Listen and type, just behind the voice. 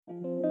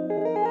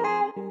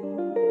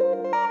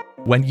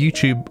When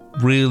YouTube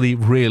really,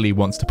 really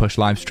wants to push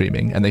live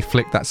streaming and they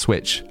flick that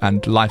switch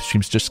and live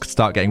streams just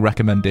start getting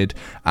recommended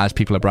as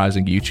people are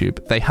browsing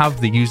YouTube, they have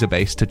the user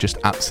base to just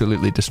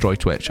absolutely destroy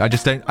Twitch. I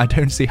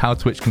don't see how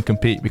Twitch can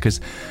compete because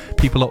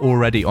people are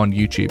already on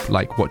YouTube,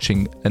 like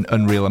watching an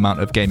unreal amount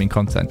of gaming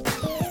content.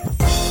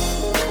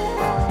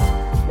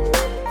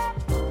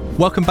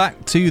 Welcome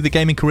back to the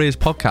Gaming Careers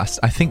Podcast.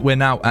 I think we're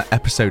now at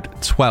episode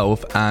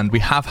 12 and we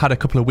have had a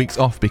couple of weeks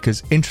off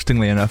because,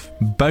 interestingly enough,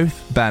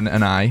 both Ben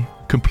and I,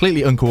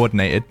 completely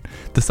uncoordinated,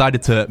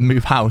 decided to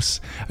move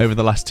house over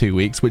the last 2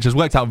 weeks, which has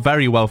worked out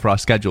very well for our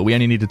schedule. We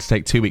only needed to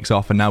take 2 weeks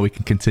off and now we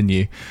can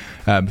continue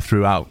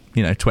throughout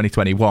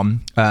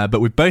 2021.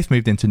 But we've both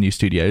moved into new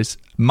studios.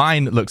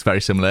 Mine looks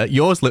very similar.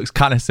 Yours looks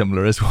kind of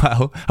similar as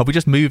well. Have we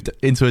just moved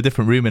into a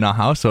different room in our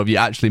house, or have you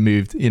actually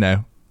moved,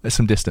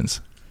 some distance?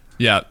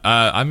 Yeah,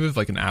 I moved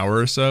like an hour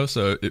or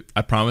so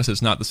I promise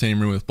it's not the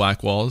same room with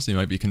black walls. You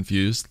might be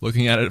confused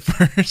looking at it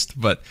first,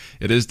 but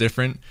it is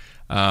different.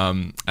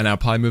 And I'll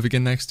probably move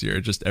again next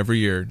year. Just every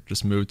year,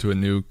 just move to a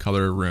new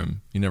color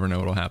room. You never know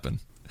what'll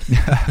happen.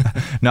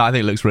 No, I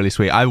think it looks really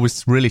sweet. I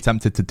was really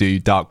tempted to do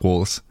dark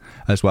walls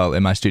as well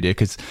in my studio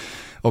because,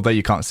 although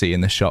you can't see in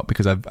this shot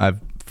because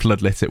I've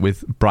floodlit it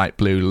with bright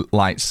blue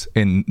lights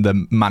in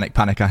the manic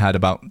panic I had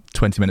about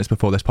 20 minutes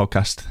before this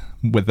podcast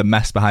with the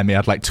mess behind me. I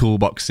had like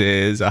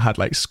toolboxes, I had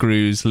like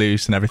screws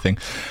loose and everything.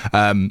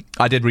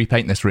 I did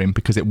repaint this room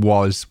because it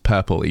was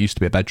purple. It used to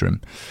be a bedroom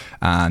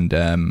and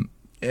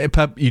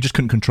you just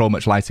couldn't control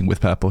much lighting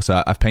with purple,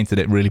 so I've painted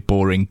it really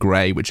boring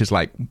grey, which is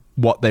like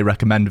what they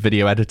recommend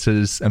video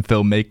editors and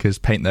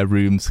filmmakers paint their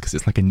rooms because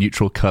it's like a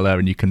neutral colour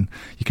and you can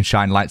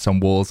shine lights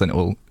on walls and it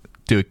will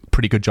do a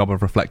pretty good job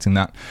of reflecting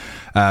that.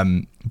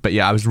 But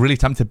yeah, I was really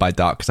tempted by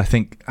dark because I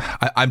think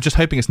I'm just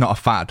hoping it's not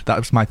a fad. That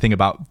was my thing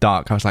about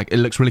dark. I was like, it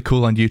looks really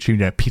cool on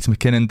YouTube. Peter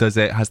McKinnon does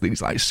it, has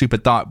these like super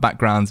dark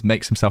backgrounds,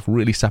 makes himself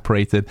really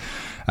separated.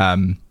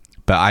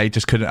 But I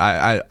just couldn't.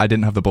 I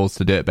didn't have the balls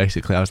to do it.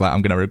 Basically, I was like,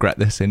 I'm going to regret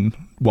this in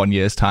 1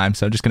 year's time,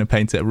 so I'm just going to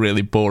paint it a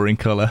really boring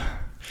color.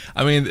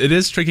 I mean, it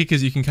is tricky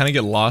because you can kind of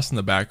get lost in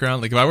the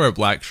background. Like if I wear a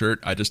black shirt,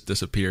 I just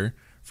disappear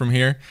from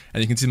here,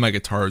 and you can see my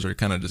guitars are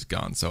kind of just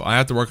gone. So I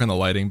have to work on the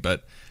lighting,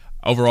 but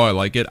overall I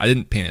like it. I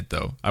didn't paint it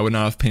though. I would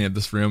not have painted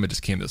this room. It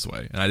just came this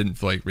way, and I didn't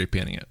feel like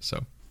repainting it.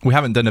 So we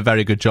haven't done a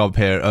very good job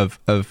here of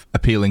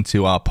appealing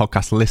to our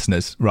podcast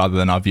listeners rather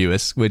than our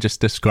viewers. We're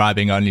just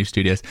describing our new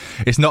studios.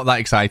 It's not that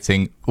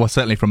exciting. Well,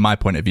 certainly from my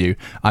point of view,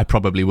 I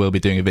probably will be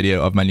doing a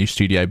video of my new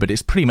studio, but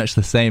it's pretty much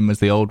the same as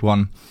the old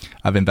one.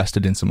 I've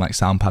invested in some like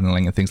sound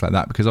paneling and things like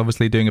that because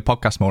obviously doing a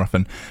podcast more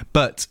often.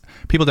 But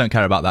people don't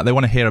care about that. They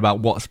want to hear about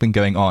what's been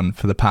going on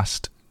for the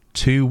past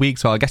 2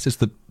 weeks. Well, I guess it's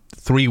the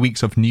 3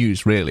 weeks of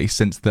news really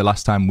since the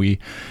last time we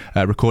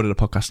recorded a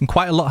podcast, and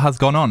quite a lot has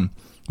gone on.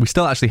 We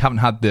still actually haven't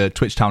had the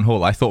Twitch Town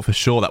Hall. I thought for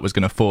sure that was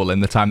going to fall in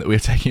the time that we were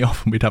taking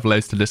off and we'd have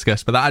loads to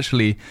discuss. But that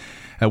actually,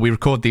 we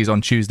record these on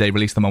Tuesday,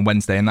 release them on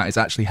Wednesday, and that is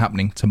actually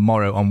happening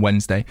tomorrow on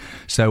Wednesday.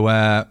 So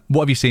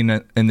what have you seen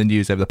in the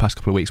news over the past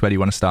couple of weeks? Where do you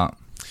want to start?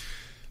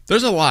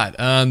 There's a lot.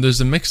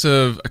 There's a mix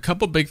of a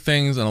couple big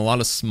things and a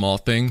lot of small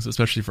things,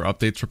 especially for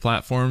updates for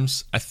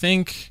platforms. I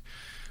think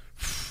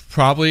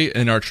probably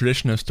in our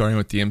tradition of starting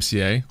with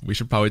DMCA, we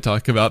should probably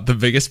talk about the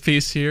biggest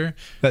piece here.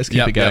 Let's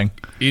keep it going.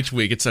 Each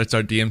week, it's our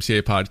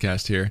DMCA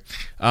podcast here.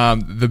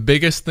 The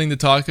biggest thing to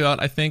talk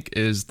about, I think,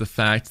 is the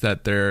fact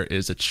that there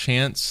is a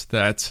chance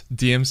that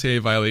DMCA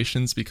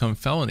violations become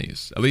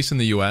felonies, at least in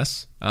the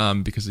U.S.,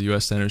 because the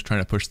U.S. Senate is trying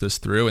to push this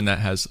through, and that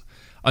has,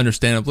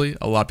 understandably,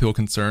 a lot of people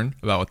concerned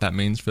about what that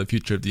means for the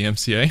future of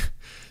DMCA.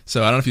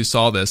 So I don't know if you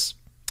saw this,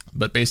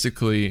 but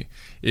basically,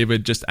 it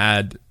would just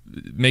add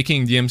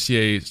making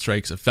DMCA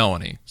strikes a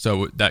felony.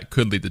 So that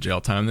could lead to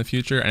jail time in the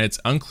future. And it's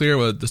unclear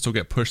whether this will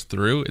get pushed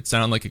through. It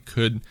sounded like it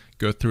could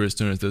go through as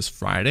soon as this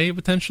Friday,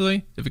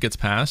 potentially, if it gets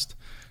passed.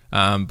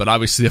 But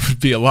obviously, it would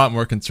be a lot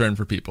more concern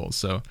for people.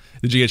 So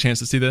did you get a chance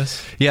to see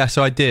this? Yeah,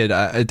 so I did.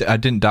 I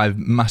didn't dive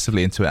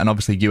massively into it. And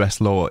obviously, US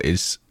law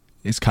is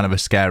kind of a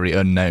scary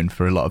unknown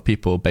for a lot of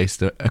people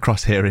based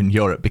across here in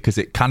Europe because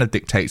it kind of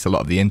dictates a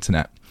lot of the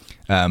internet.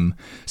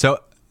 So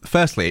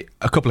firstly,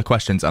 a couple of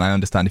questions, and I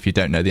understand if you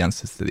don't know the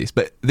answers to these,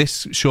 but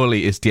this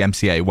surely is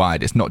DMCA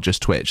wide. It's not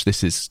just Twitch.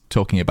 This is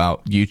talking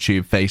about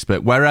YouTube,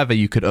 Facebook, wherever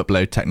you could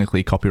upload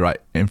technically copyright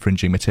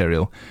infringing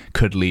material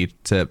could lead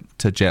to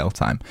jail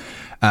time.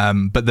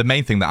 But the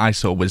main thing that I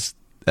saw was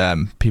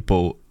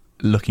people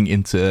looking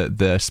into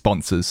the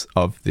sponsors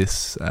of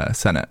this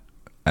Senate,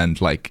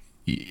 and like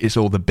it's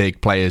all the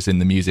big players in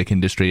the music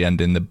industry and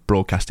in the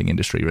broadcasting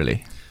industry,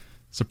 really.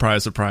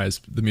 Surprise, surprise,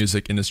 the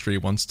music industry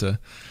wants to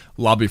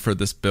lobby for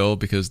this bill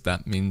because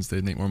that means they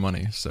make more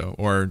money. So,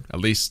 or at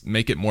least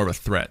make it more of a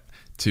threat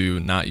to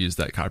not use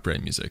that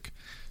copyright music.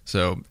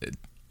 So,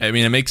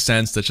 it makes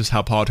sense. That's just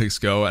how politics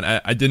go. And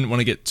I didn't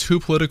want to get too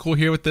political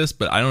here with this,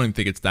 but I don't even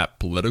think it's that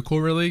political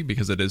really,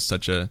 because it is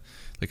such a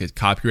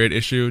copyright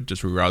issue,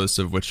 just regardless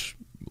of which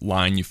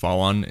line you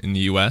fall on in the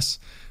US.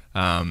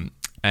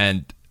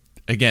 And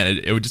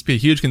again, it would just be a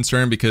huge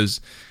concern because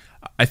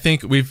I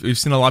think we've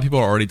seen a lot of people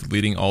are already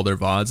deleting all their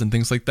VODs and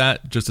things like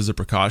that just as a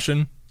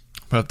precaution.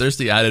 But if there's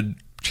the added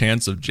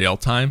chance of jail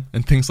time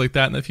and things like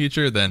that in the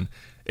future, then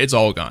it's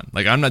all gone.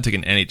 Like, I'm not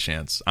taking any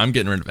chance. I'm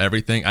getting rid of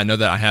everything. I know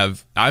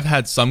that I've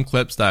had some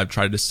clips that I've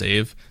tried to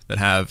save that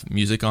have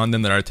music on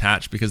them that are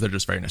attached because they're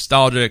just very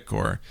nostalgic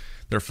or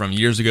they're from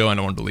years ago and I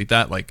don't want to delete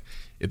that. Like,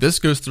 if this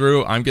goes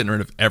through, I'm getting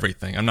rid of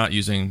everything. I'm not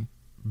using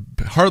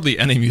hardly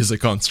any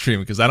music on stream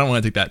because I don't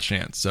want to take that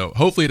chance. So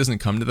hopefully it doesn't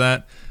come to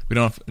that. We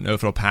don't know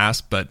if it'll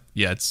pass, but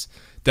yeah, it's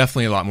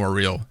definitely a lot more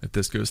real if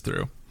this goes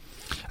through.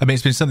 I mean,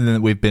 it's been something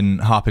that we've been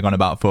harping on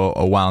about for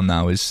a while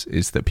now is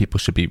that people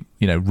should be,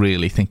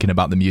 really thinking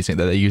about the music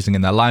that they're using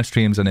in their live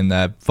streams and in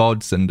their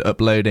VODs and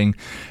uploading.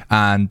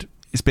 And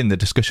it's been the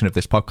discussion of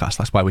this podcast.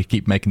 That's why we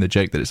keep making the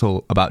joke that it's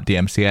all about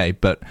DMCA,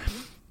 but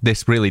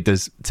this really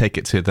does take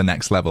it to the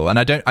next level. And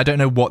I don't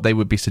know what they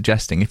would be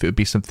suggesting, if it would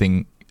be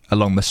something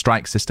along the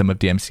strike system of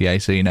DMCA.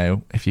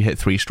 So, if you hit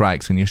 3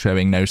 strikes and you're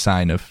showing no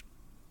sign of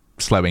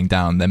slowing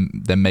down,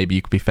 then maybe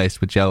you could be faced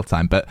with jail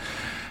time. But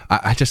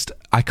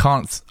I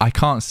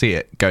can't see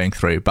it going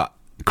through, but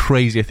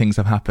crazier things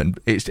have happened.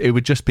 It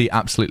would just be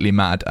absolutely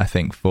mad, I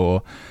think,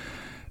 for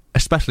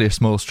especially a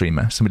small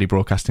streamer, somebody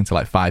broadcasting to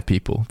like 5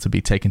 people, to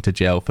be taken to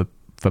jail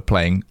for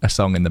playing a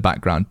song in the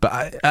background.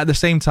 But at the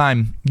same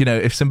time,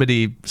 if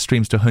somebody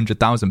streams to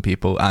 100,000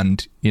 people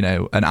and,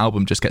 an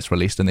album just gets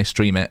released and they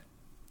stream it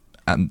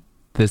and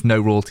there's no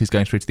royalties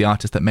going through to the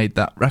artist that made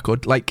that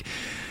record, like,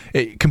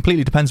 it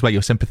completely depends where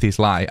your sympathies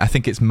lie. I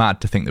think it's mad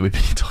to think that we'd be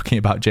talking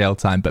about jail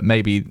time, but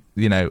maybe,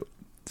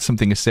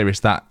 something as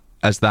serious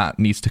as that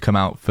needs to come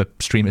out for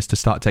streamers to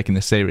start taking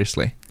this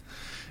seriously.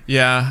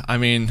 Yeah, I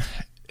mean,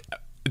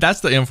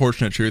 that's the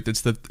unfortunate truth.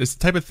 It's the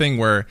type of thing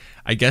where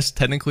I guess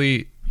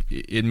technically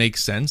it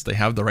makes sense. They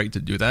have the right to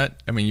do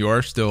that. I mean, you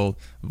are still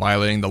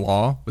violating the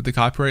law with the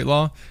copyright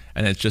law,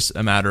 and it's just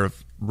a matter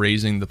of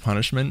raising the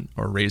punishment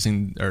or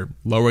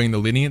lowering the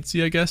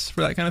leniency, I guess,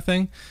 for that kind of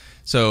thing.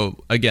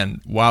 So again,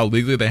 while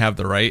legally they have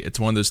the right, it's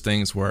one of those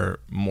things where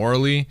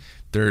morally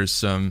there's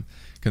some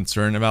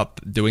concern about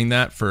doing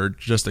that for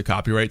just a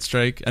copyright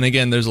strike. And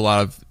again, there's a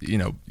lot of,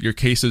 your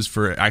cases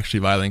for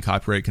actually violating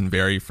copyright can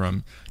vary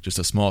from just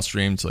a small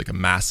stream to like a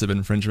massive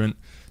infringement.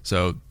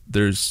 So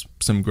there's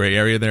some gray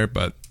area there,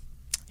 but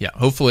yeah,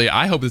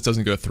 I hope this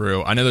doesn't go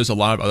through. I know there's a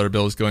lot of other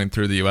bills going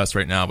through the US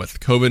right now with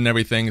COVID and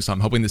everything, so I'm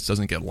hoping this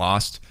doesn't get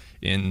lost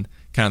in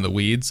kind of the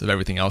weeds of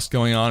everything else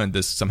going on and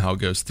this somehow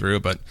goes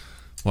through, but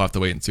we'll have to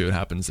wait and see what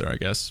happens there, I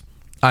guess.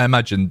 I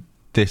imagine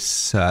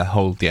this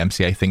whole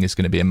DMCA thing is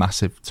going to be a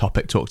massive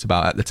topic talked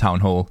about at the town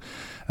hall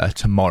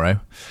tomorrow.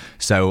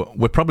 So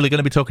we're probably going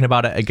to be talking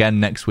about it again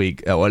next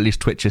week, or at least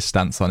Twitch's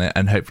stance on it,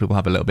 and hopefully we'll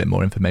have a little bit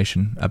more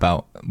information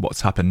about what's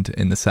happened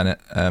in the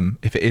Senate,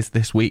 if it is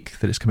this week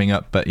that it's coming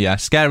up. But yeah,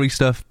 scary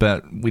stuff,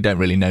 but we don't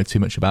really know too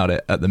much about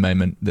it at the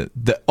moment.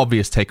 The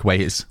obvious takeaway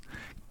is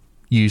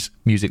use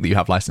music that you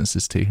have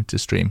licenses to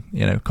stream,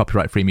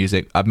 copyright free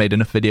music. I've made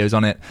enough videos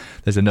on it.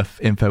 There's enough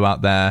info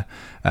out there.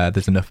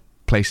 There's enough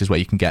places where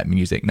you can get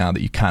music now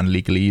that you can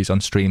legally use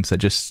on stream. So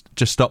just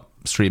stop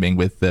streaming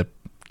with the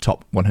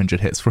top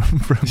 100 hits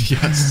from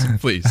yes,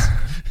 please,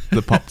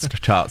 the pop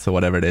charts or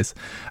whatever it is.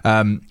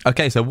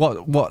 Okay, so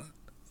what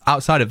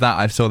outside of that,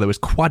 I saw there was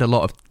quite a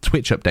lot of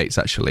Twitch updates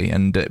actually,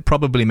 and it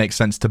probably makes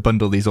sense to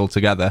bundle these all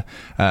together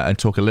and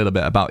talk a little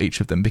bit about each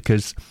of them,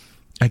 because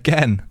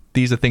again,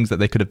 these are things that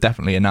they could have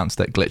definitely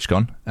announced at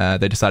GlitchCon.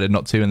 They decided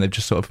not to, and they've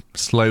just sort of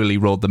slowly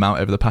rolled them out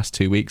over the past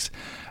 2 weeks.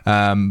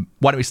 Why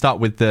don't we start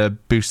with the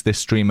Boost This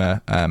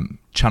Streamer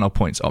channel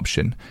points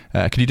option?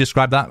 Could you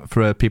describe that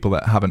for people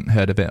that haven't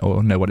heard of it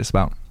or know what it's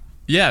about?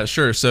 Yeah,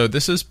 sure. So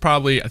this is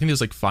probably, I think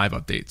there's like 5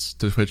 updates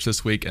to Twitch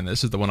this week, and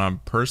this is the one I'm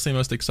personally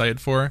most excited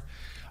for,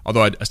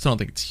 although I still don't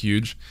think it's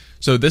huge.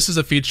 So this is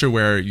a feature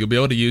where you'll be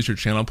able to use your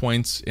channel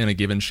points in a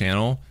given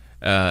channel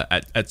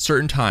at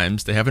certain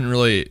times. They haven't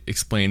really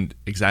explained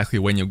exactly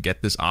when you'll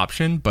get this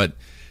option, but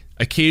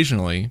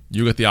occasionally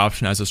you get the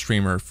option as a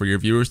streamer for your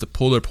viewers to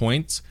pull their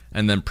points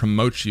and then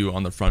promote you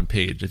on the front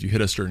page if you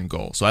hit a certain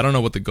goal. So I don't know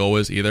what the goal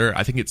is either.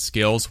 I think it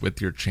scales with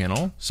your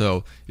channel.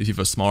 So if you have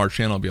a smaller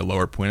channel, it'll be a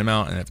lower point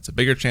amount, and if it's a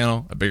bigger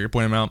channel, a bigger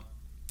point amount.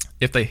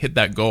 If they hit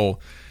that goal,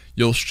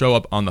 you'll show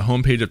up on the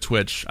homepage of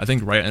Twitch, I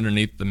think right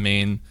underneath the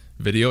main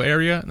video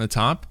area in the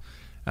top.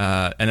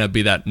 And it'll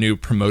be that new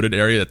promoted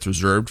area that's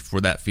reserved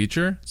for that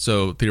feature.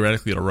 So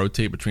theoretically, it'll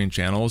rotate between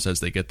channels as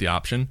they get the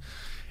option.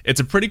 It's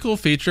a pretty cool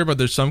feature, but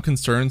there's some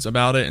concerns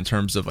about it in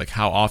terms of like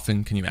how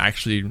often can you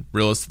actually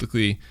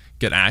realistically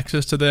get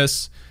access to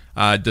this?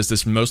 Does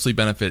this mostly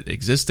benefit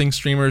existing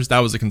streamers? That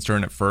was a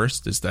concern at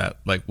first, is that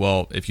like,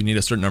 well, if you need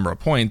a certain number of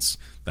points,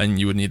 then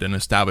you would need an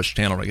established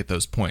channel to get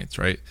those points,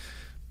 right?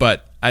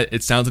 But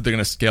it sounds like they're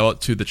going to scale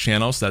it to the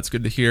channel, so that's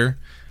good to hear.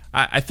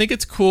 I think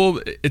it's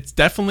cool. It's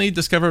definitely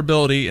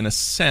discoverability in a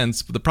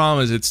sense, but the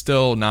problem is it's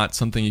still not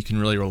something you can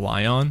really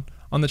rely on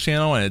the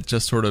channel, and it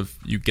just sort of,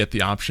 you get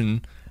the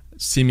option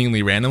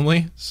seemingly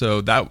randomly.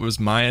 So that was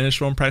my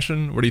initial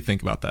impression. What do you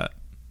think about that?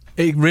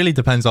 It really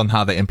depends on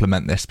how they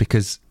implement this,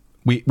 because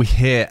we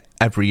hear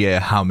every year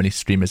how many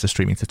streamers are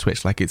streaming to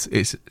Twitch. Like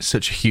it's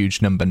such a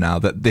huge number now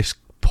that this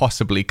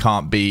possibly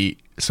can't be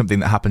something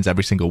that happens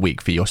every single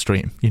week for your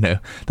stream.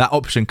 That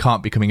option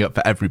can't be coming up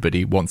for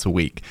everybody once a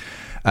week.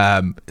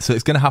 So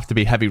it's going to have to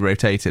be heavy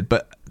rotated.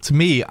 But to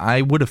me,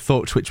 I would have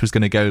thought Twitch was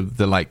going to go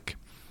the like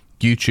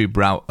YouTube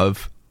route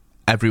of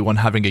everyone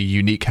having a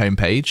unique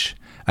homepage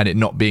and it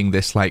not being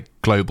this like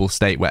global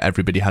state where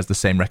everybody has the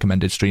same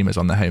recommended streamers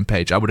on their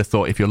homepage. I would have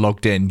thought if you're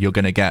logged in, you're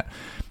going to get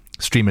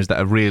streamers that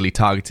are really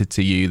targeted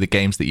to you, the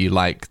games that you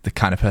like, the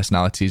kind of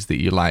personalities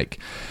that you like.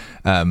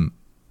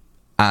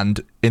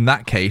 And in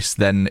that case,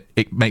 then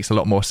it makes a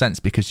lot more sense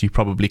because you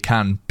probably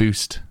can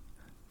boost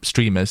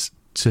streamers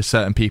to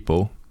certain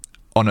people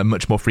on a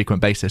much more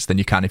frequent basis than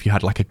you can if you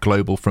had like a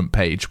global front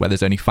page where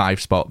there's only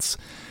 5 spots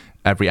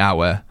every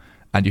hour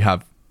and you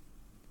have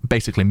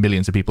basically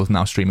millions of people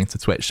now streaming to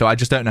Twitch. So I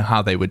just don't know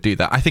how they would do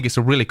that. I think it's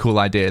a really cool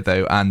idea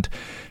though, and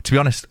to be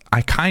honest,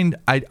 I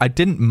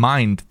didn't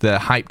mind the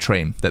hype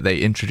train that they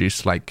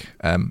introduced like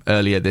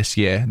earlier this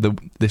year,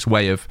 this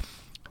way of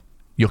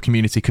your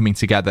community coming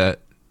together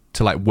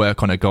to like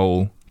work on a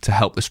goal to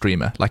help the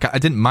streamer. Like I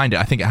didn't mind it.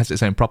 I think it has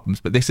its own problems,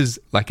 but this is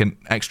like an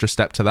extra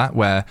step to that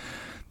where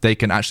they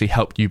can actually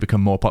help you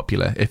become more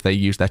popular if they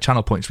use their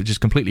channel points, which is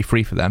completely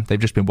free for them. They've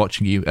just been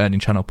watching you earning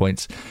channel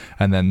points,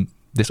 and then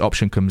this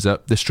option comes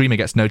up. The streamer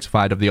gets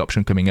notified of the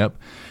option coming up,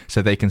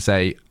 so they can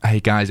say, hey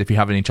guys, if you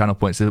have any channel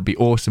points, it would be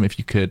awesome if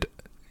you could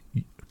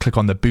click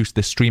on the boost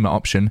this streamer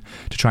option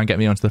to try and get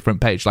me onto the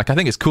front page. Like, I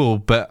think it's cool,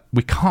 but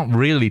we can't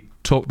really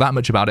talk that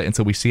much about it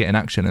until we see it in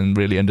action and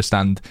really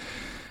understand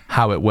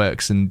how it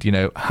works and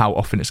how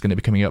often it's going to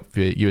be coming up for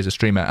you as a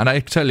streamer. And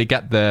I totally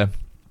get the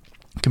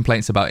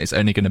complaints about it's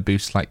only going to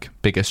boost like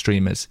bigger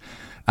streamers,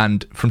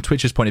 and from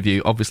Twitch's point of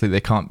view, obviously they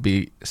can't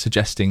be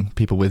suggesting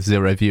people with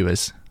 0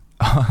 viewers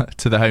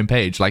to the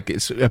homepage. Like,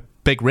 it's a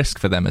big risk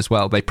for them as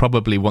well. They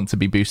probably want to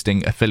be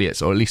boosting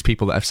affiliates, or at least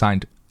people that have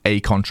signed a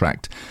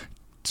contract,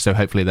 so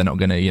hopefully they're not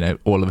going to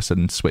all of a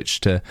sudden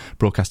switch to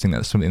broadcasting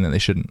that's something that they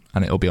shouldn't,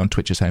 and it'll be on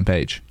Twitch's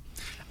homepage.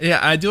 Yeah,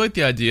 I do like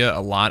the idea a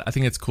lot. I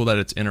think it's cool that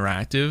it's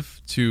interactive,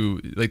 to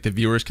like the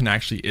viewers can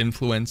actually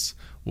influence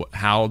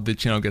how the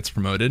channel gets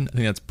promoted. I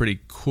think that's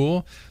pretty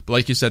cool. But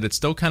like you said, it's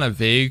still kind of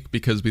vague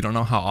because we don't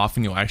know how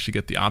often you'll actually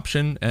get the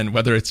option, and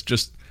whether it's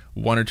just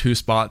 1 or 2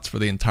 spots for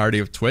the entirety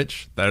of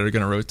Twitch that are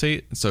going to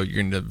rotate. So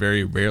you're going to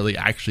very rarely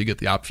actually get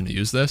the option to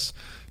use this.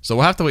 So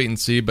we'll have to wait and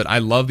see, but I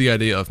love the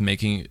idea of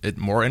making it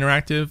more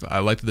interactive. I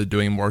like that they're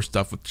doing more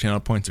stuff with channel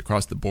points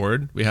across the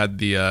board. We had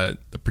the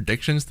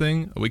predictions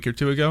thing a week or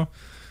 2 ago.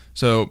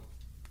 So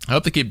I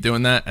hope they keep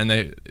doing that,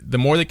 and the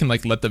more they can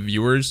like let the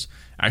viewers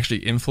actually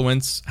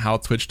influence how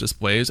Twitch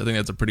displays, I think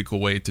that's a pretty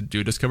cool way to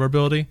do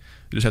discoverability.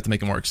 You just have to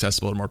make it more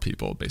accessible to more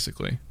people,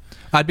 basically.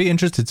 I'd be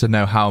interested to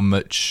know how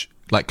much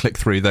like click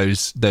through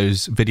those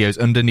videos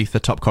underneath the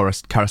top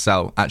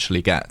carousel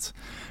actually get,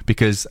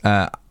 because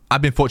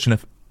I've been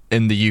fortunate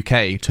in the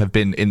UK to have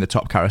been in the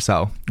top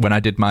carousel. When I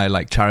did my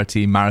like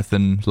charity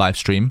marathon live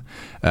stream,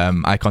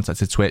 I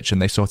contacted Twitch and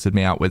they sorted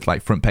me out with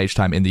like front page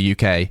time in the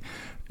UK.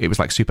 It was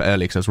like super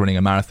early because I was running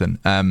a marathon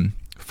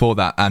for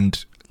that,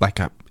 and like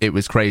it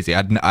was crazy.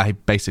 I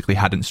basically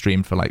hadn't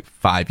streamed for like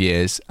 5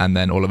 years, and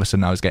then all of a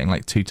sudden I was getting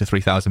like 2,000 to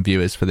 3,000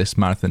 viewers for this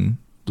marathon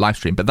live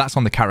stream. But that's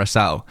on the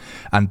carousel,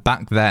 and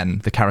back then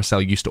the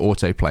carousel used to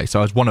autoplay, so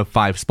I was one of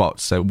 5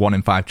 spots, so 1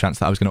 in 5 chance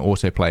that I was going to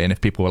autoplay. And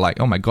if people were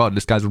like, oh my god,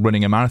 this guy's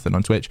running a marathon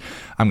on Twitch,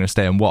 I'm going to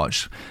stay and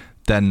watch,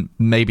 then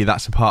maybe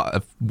that's a part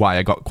of why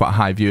I got quite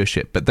high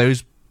viewership. But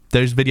those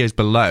videos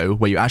below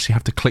where you actually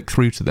have to click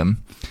through to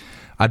them,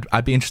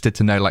 I'd be interested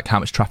to know like how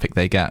much traffic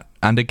they get.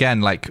 And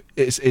again, like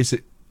it's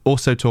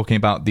also talking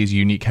about these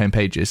unique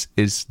homepages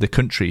is the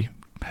country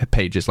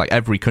pages. Like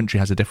every country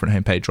has a different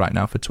homepage right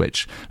now for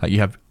Twitch. Like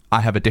I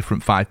have a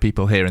different 5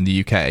 people here in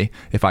the UK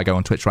if I go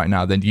on Twitch right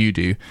now than you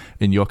do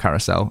in your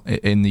carousel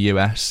in the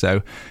US.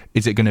 So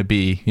is it going to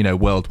be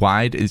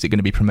worldwide? Is it going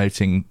to be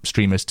promoting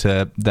streamers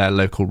to their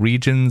local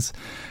regions?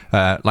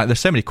 Like there's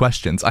so many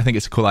questions. I think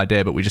it's a cool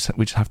idea, but we just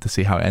have to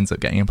see how it ends up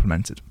getting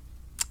implemented.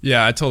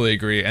 Yeah, I totally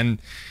agree. And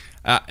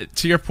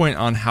to your point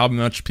on how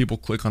much people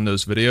click on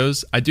those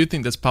videos, I do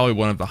think that's probably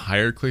one of the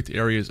higher clicked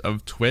areas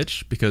of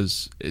Twitch,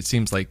 because it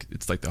seems like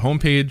it's like the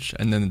homepage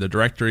and then the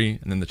directory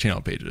and then the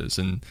channel pages,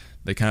 and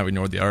they kind of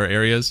ignored the other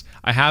areas.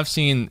 I have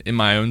seen in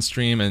my own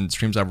stream and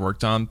streams I've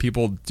worked on,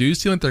 people do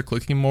seem like they're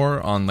clicking more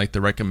on like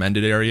the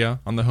recommended area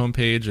on the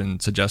homepage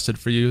and suggested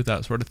for you,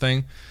 that sort of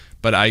thing.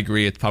 But I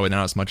agree, it's probably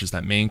not as much as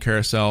that main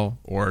carousel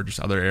or just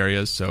other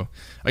areas. So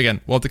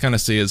again, we'll have to kind of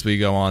see as we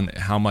go on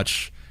how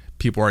much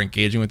people are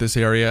engaging with this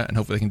area, and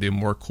hopefully they can do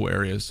more cool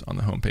areas on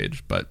the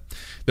homepage. But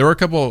there were a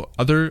couple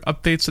other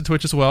updates to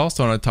Twitch as well,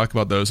 so I want to talk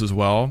about those as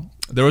well.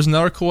 There was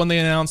another cool one they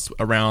announced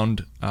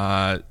around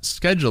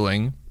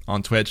scheduling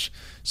on Twitch.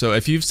 So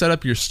if you've set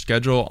up your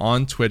schedule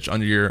on Twitch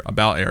under your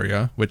about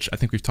area, which I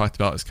think we've talked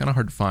about, it's kind of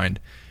hard to find,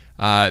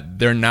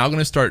 they're now going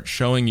to start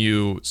showing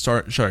your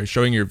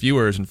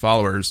viewers and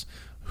followers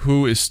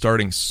who is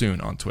starting soon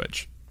on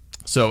Twitch.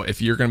 So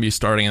if you're going to be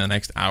starting in the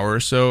next hour or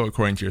so,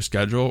 according to your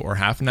schedule, or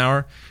half an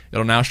hour,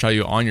 it'll now show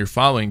you on your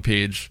following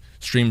page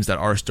streams that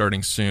are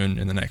starting soon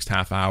in the next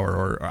half hour,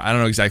 or I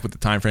don't know exactly what the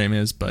time frame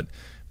is, but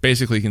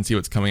basically you can see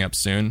what's coming up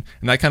soon.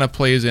 And that kind of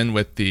plays in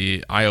with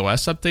the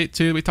iOS update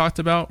too we talked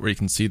about, where you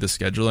can see the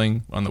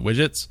scheduling on the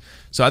widgets.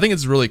 So I think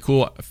it's a really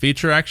cool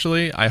feature,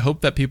 actually. I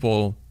hope that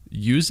people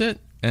use it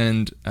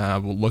and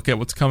will look at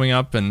what's coming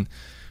up, and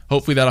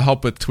hopefully that'll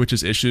help with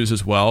Twitch's issues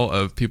as well,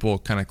 of people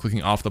kind of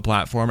clicking off the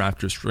platform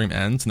after a stream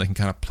ends, and they can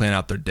kind of plan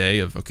out their day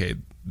of, okay,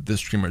 this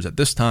streamer's at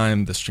this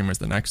time, this streamer's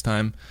the next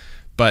time.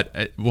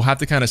 But we'll have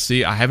to kind of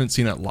see. I haven't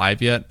seen it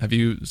live yet. Have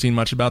you seen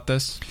much about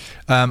this?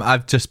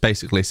 I've just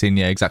basically seen,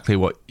 exactly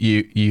what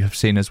you have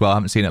seen as well. I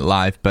haven't seen it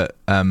live, but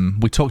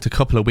we talked a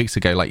couple of weeks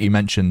ago, like you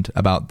mentioned,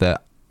 about the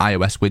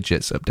iOS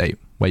widgets update,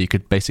 where you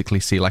could basically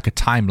see like a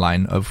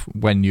timeline of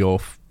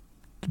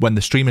when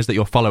the streamers that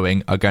you're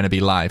following are going to be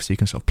live, so you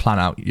can sort of plan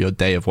out your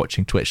day of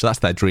watching Twitch. So that's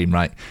their dream,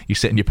 right? You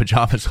sit in your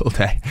pajamas all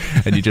day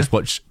and you just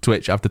watch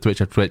Twitch after Twitch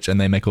after Twitch, and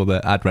they make all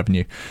the ad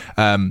revenue.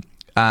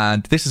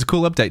 And this is a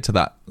cool update to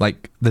that.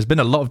 Like, there's been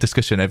a lot of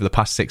discussion over the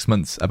past 6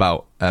 months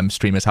about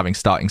streamers having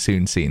starting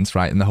soon scenes,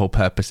 right? And the whole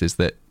purpose is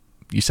that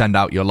you send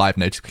out your live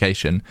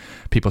notification,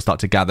 people start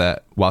to gather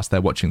whilst they're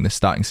watching this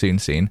starting soon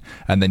scene,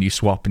 and then you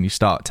swap and you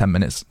start 10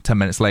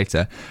 minutes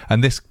later.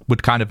 And this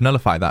would kind of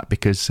nullify that,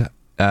 because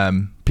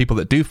people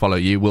that do follow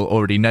you will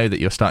already know that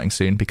you're starting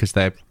soon, because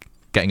they're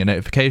getting a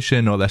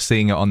notification or they're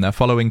seeing it on their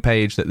following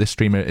page that this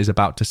streamer is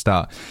about to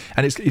start.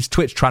 And it's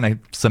Twitch trying to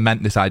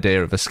cement this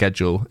idea of a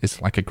schedule. It's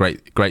like a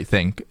great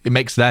thing. It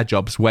makes their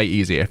jobs way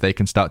easier if they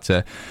can start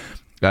to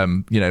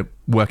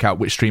work out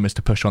which streamers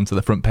to push onto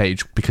the front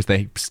page because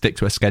they stick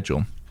to a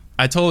schedule.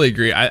 I totally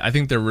agree. I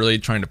think they're really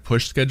trying to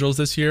push schedules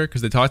this year,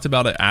 because they talked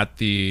about it at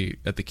the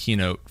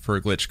keynote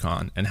for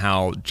GlitchCon, and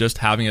how just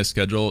having a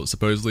schedule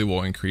supposedly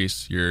will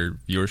increase your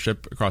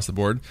viewership across the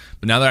board.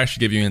 But now they're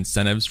actually giving you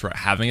incentives for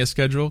having a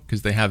schedule,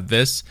 because they have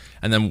this.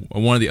 And then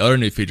one of the other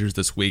new features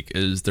this week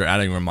is they're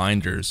adding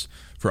reminders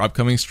for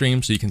upcoming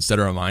streams, so you can set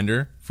a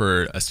reminder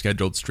for a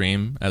scheduled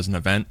stream as an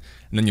event,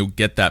 and then you'll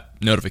get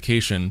that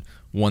notification,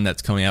 one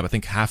that's coming up, I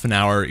think half an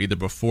hour either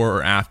before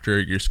or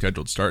after your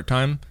scheduled start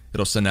time.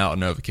 It'll send out a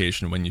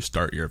notification when you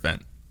start your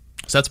event.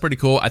 So that's pretty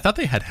cool. I thought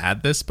they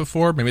had this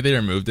before. Maybe they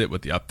removed it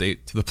with the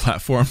update to the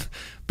platform.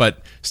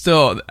 But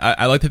still,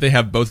 I like that they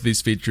have both of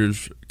these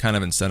features kind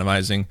of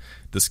incentivizing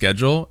the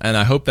schedule. And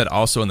I hope that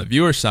also on the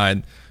viewer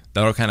side,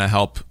 that'll kind of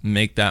help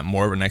make that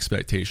more of an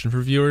expectation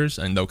for viewers.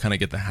 And they'll kind of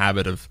get the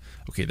habit of,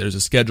 okay, there's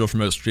a schedule for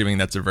most streaming.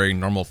 That's a very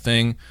normal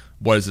thing.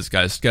 What is this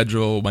guy's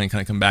schedule? When can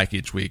I come back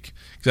each week?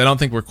 Because I don't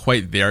think we're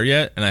quite there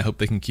yet. And I hope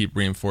they can keep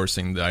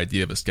reinforcing the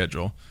idea of a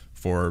schedule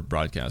for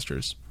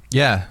broadcasters.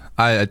 Yeah,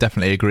 I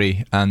definitely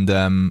agree.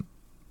 And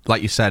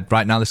like you said,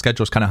 right now the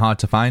schedule is kind of hard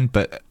to find,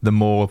 but the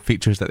more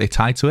features that they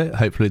tie to it,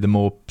 hopefully the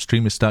more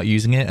streamers start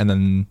using it, and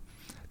then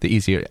the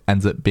easier it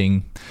ends up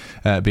being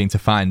to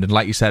find. And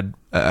like you said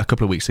a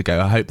couple of weeks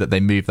ago, I hope that they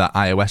move that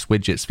iOS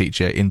widgets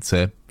feature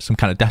into some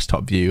kind of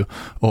desktop view,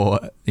 or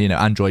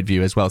Android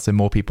view as well, so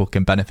more people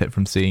can benefit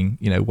from seeing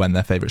when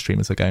their favorite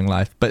streamers are going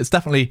live. But it's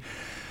definitely,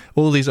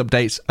 all these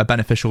updates are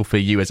beneficial for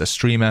you as a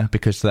streamer,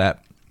 because they're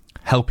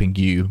helping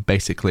you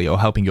basically, or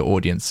helping your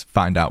audience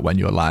find out when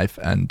you're live,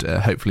 and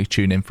hopefully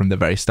tune in from the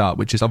very start,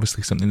 which is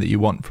obviously something that you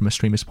want from a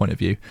streamer's point of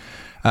view.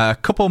 A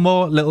couple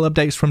more little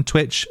updates from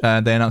Twitch.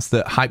 They announced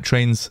that hype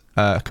trains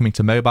are coming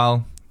to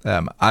mobile.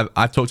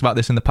 I've talked about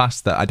this in the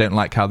past, that I don't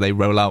like how they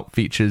roll out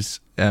features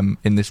in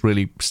this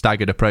really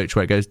staggered approach,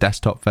 where it goes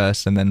desktop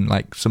first and then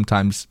like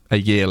sometimes a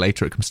year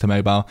later it comes to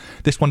mobile.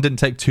 This one didn't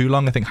take too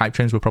long. I think hype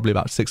trains were probably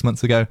about 6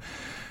 months ago,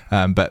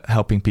 but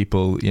helping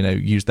people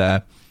use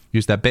their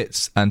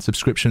bits and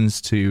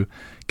subscriptions to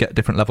get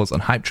different levels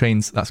on hype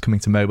trains. That's coming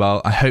to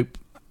mobile. I hope,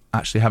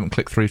 actually haven't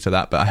clicked through to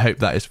that, but I hope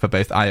that is for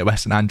both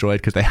iOS and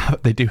Android, because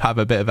they do have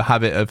a bit of a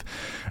habit of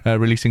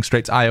releasing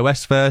straight to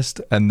iOS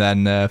first and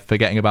then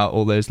forgetting about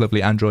all those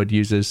lovely Android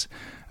users.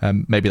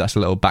 Maybe that's a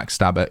little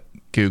backstab at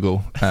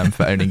Google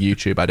for owning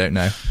YouTube. I don't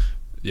know.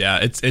 Yeah,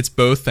 it's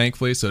both,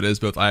 thankfully. So it is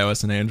both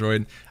iOS and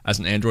Android. As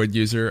an Android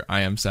user,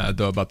 I am sad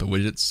though about the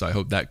widgets, so I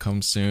hope that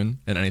comes soon,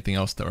 and anything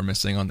else that we're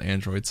missing on the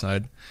Android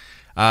side.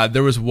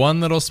 There was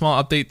one little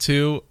small update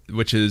too,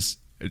 which is,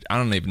 I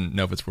don't even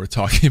know if it's worth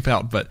talking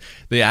about, but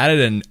they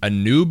added a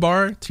new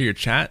bar to your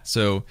chat.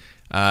 So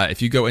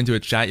if you go into a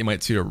chat, you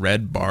might see a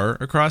red bar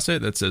across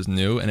it that says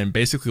new, and it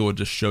basically will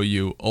just show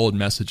you old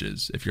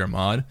messages if you're a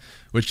mod,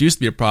 which used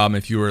to be a problem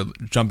if you were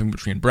jumping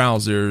between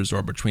browsers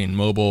or between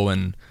mobile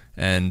and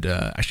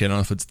actually I don't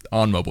know if it's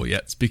on mobile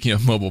yet, speaking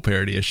of mobile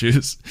parity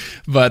issues.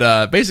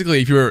 But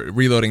basically if you were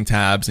reloading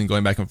tabs and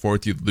going back and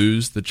forth, you'd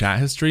lose the chat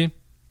history.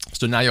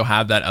 So now you'll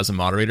have that as a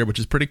moderator, which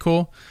is pretty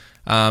cool.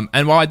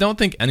 And while I don't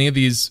think any of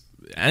these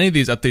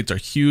updates are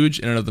huge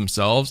in and of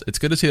themselves, it's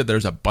good to see that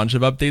there's a bunch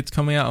of updates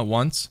coming out at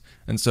once.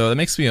 And so that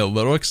makes me a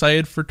little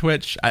excited for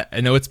Twitch. I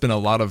know it's been a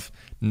lot of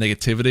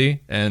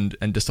negativity and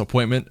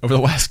disappointment over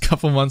the last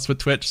couple months with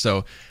Twitch.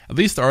 So at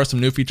least there are some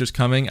new features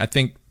coming. I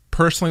think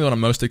personally what I'm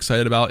most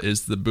excited about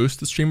is the boost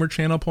the streamer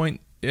channel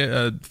point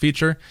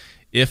feature,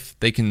 if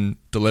they can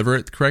deliver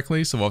it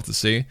correctly. So we'll have to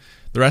see.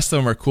 The rest of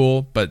them are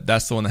cool, but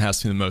that's the one that has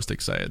to be the most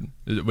excited.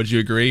 Would you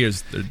agree? Or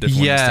is there a different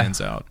one that stands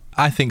out?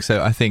 I think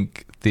so. I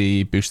think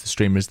the Boost the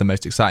Streamer is the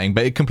most exciting,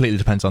 but it completely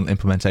depends on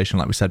implementation,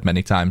 like we said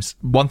many times.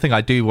 One thing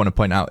I do want to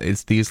point out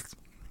is these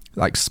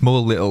like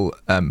small little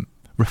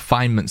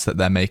refinements that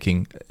they're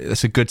making.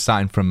 It's a good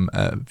sign from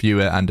a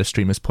viewer and a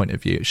streamer's point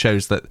of view. It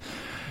shows that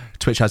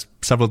Twitch has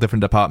several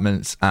different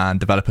departments and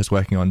developers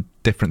working on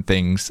different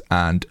things,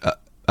 and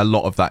a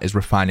lot of that is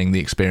refining the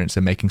experience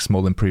and making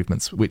small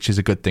improvements, which is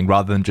a good thing,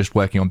 rather than just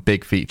working on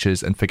big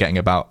features and forgetting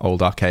about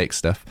old archaic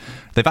stuff.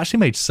 They've actually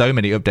made so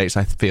many updates,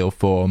 I feel,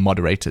 for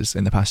moderators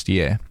in the past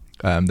year.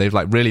 They've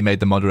like really made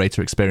the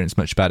moderator experience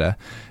much better,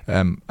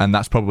 and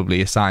that's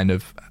probably a sign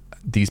of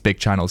these big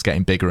channels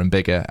getting bigger and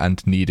bigger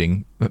and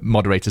needing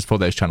moderators for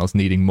those channels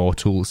needing more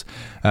tools.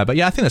 But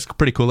yeah, I think that's a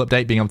pretty cool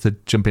update, being able to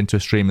jump into a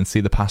stream and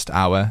see the past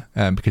hour,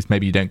 because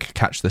maybe you don't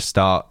catch the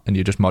start and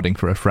you're just modding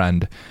for a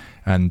friend,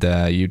 and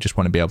you just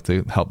want to be able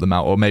to help them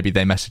out, or maybe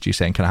they message you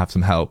saying, can I have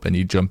some help, and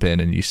you jump in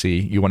and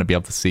you want to be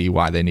able to see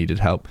why they needed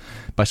help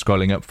by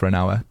scrolling up for an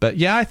hour. But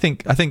yeah, I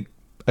think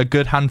a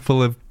good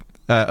handful of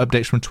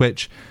updates from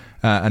Twitch,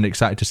 and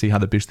excited to see how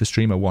the Boost the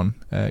Streamer one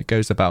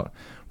goes about.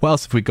 What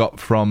else have we got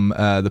from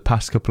the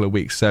past couple of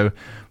weeks? So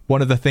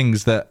one of the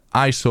things that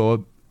I saw,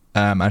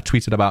 I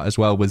tweeted about as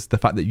well, was the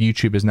fact that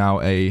YouTube is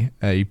now a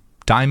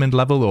diamond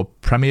level or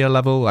premier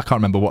level. I can't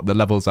remember what the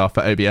levels are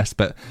for OBS,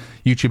 but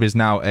YouTube is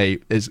now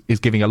is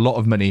giving a lot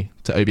of money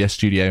to OBS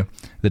Studio,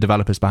 the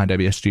developers behind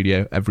OBS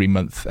Studio, every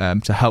month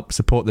to help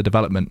support the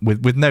development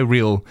with no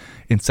real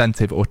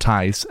incentive or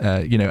ties.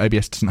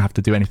 OBS doesn't have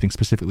to do anything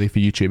specifically for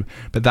YouTube,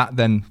 but that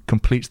then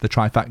completes the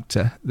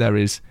trifecta. There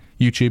is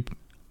YouTube,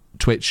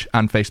 Twitch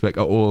and Facebook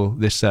are all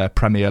this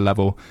premier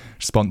level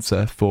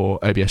sponsor for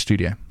OBS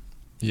Studio.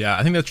 Yeah,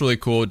 I think that's really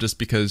cool, just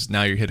because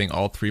now you're hitting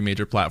all three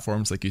major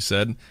platforms, like you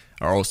said,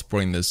 are all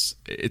supporting this.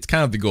 It's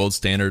kind of the gold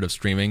standard of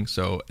streaming,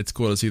 so it's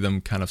cool to see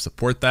them kind of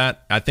support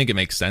that. I think it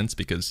makes sense,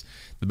 because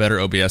the better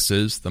OBS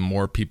is, the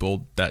more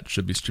people that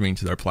should be streaming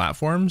to their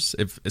platforms,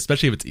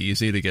 especially if it's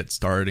easy to get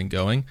started and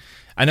going.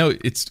 I know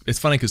it's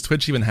funny because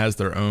Twitch even has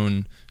their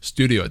own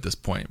studio at this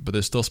point, but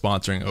they're still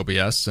sponsoring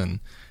OBS, and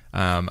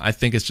I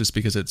think it's just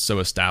because it's so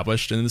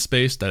established in the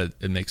space that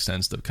it makes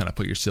sense to kind of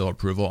put your seal of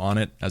approval on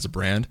it as a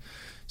brand.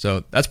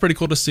 So that's pretty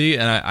cool to see,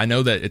 and I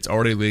know that it's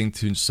already leading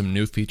to some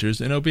new features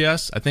in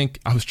OBS. I think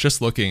I was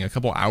just looking a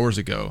couple hours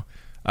ago.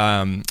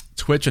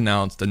 Twitch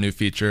announced a new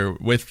feature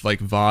with like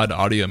VOD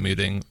audio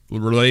muting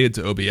related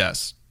to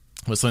OBS.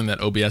 It was something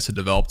that OBS had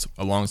developed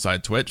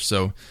alongside Twitch.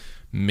 So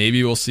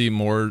maybe we'll see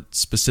more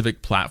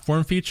specific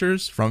platform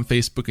features from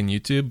Facebook and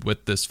YouTube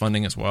with this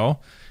funding as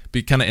well.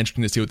 Be kind of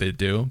interesting to see what they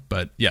do.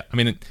 But yeah, I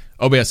mean,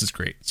 OBS is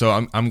great.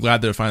 So I'm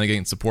glad they're finally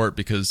getting support,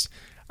 because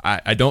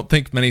I don't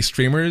think many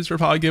streamers are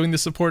probably giving the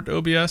support to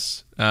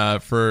OBS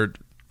for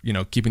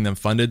keeping them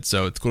funded.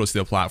 So it's cool to see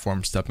the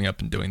platform stepping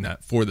up and doing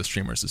that for the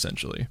streamers,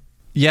 essentially.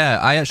 Yeah,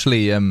 I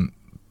actually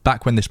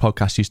back when this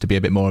podcast used to be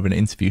a bit more of an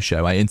interview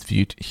show, I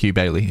interviewed Hugh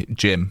Bailey,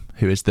 Jim,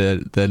 who is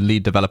the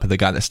lead developer, the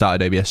guy that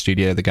started OBS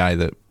Studio, the guy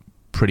that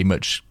pretty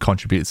much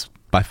contributes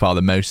by far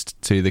the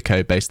most to the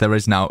code base. There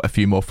is now a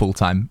few more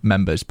full-time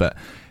members, but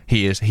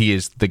he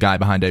is the guy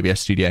behind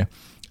OBS Studio.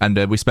 And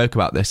we spoke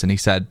about this, and he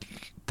said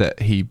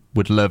that he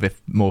would love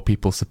if more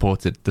people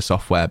supported the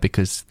software,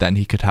 because then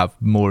he could have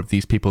more of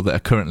these people that are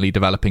currently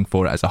developing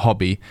for it as a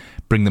hobby,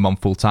 bring them on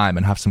full time,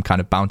 and have some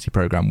kind of bounty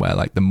program where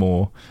like the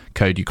more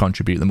code you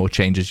contribute, the more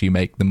changes you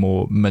make, the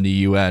more money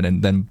you earn,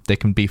 and then they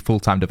can be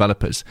full-time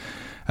developers.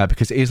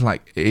 Because it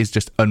is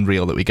just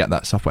unreal that we get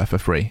that software for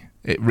free.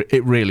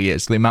 It really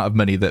is. The amount of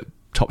money that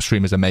top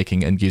streamers are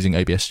making and using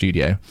OBS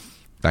Studio,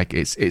 like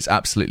it's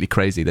absolutely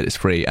crazy that it's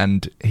free.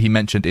 And he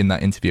mentioned in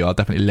that interview, I'll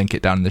definitely link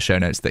it down in the show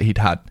notes, that he'd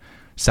had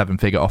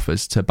 7-figure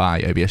offers to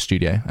buy OBS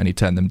Studio and he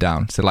turned them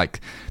down. So like,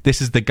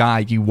 this is the guy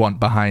you want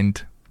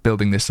behind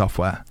building this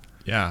software.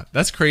 Yeah,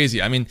 that's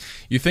crazy. I mean,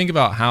 you think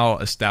about how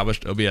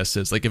established OBS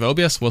is. Like if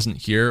OBS wasn't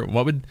here,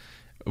 what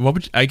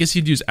would I guess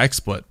you'd use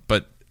XSplit,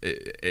 but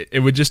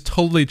it would just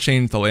totally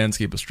change the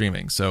landscape of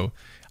streaming. So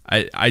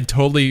I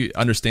totally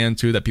understand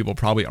too that people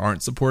probably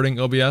aren't supporting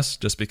OBS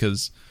just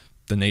because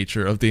the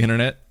nature of the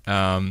internet.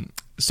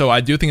 So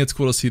I do think it's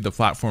cool to see the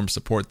platform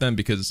support them,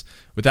 because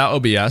without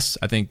OBS,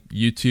 I think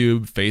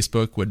YouTube,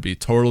 Facebook would be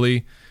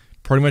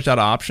pretty much out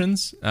of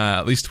options.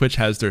 At least Twitch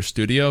has their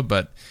studio,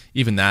 but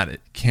even that,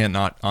 it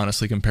cannot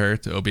honestly compare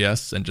to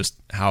OBS and just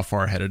how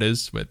far ahead it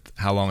is with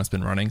how long it's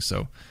been running.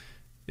 So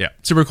yeah,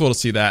 super cool to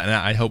see that. And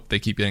I hope they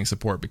keep getting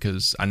support,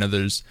 because I know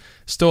there's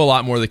still a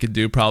lot more they could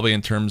do probably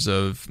in terms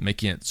of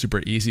making it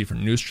super easy for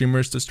new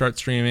streamers to start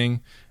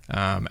streaming,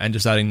 and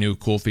just adding new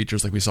cool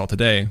features like we saw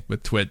today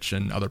with Twitch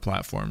and other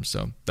platforms.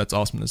 So that's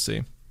awesome to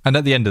see. And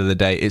at the end of the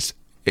day, it's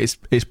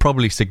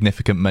probably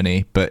significant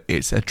money, but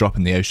it's a drop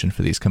in the ocean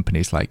for these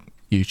companies like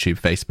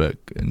YouTube, Facebook,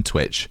 and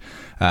Twitch,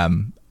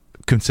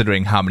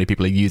 considering how many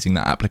people are using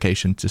that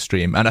application to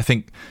stream. And I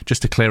think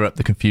just to clear up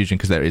the confusion,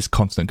 because there is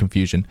constant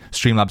confusion,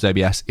 Streamlabs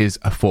OBS is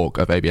a fork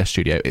of OBS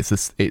Studio. It's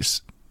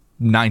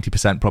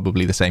 90%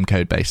 probably the same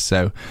code base.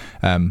 So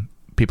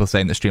people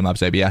saying that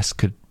Streamlabs OBS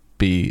could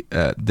be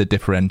the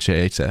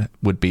differentiator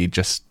would be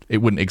just, it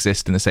wouldn't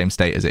exist in the same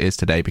state as it is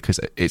today because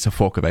it's a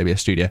fork of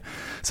OBS Studio.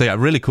 So yeah,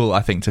 really cool,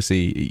 I think, to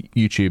see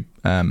YouTube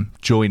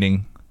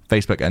joining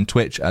Facebook and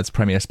Twitch as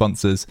premier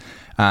sponsors.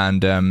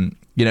 And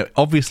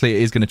obviously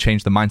it is going to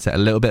change the mindset a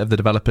little bit of the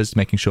developers,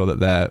 making sure that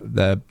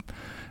they're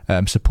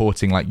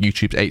supporting like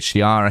YouTube's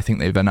HDR. I think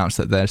they've announced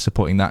that they're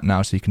supporting that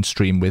now, so you can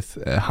stream with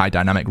a high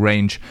dynamic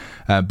range.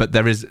 But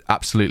there is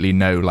absolutely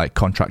no like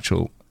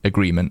contractual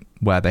agreement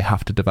where they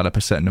have to develop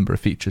a certain number of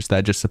features.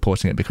 They're just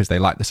supporting it because they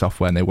like the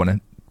software and they want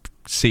to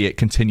see it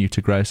continue to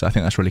grow. So I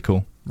think that's really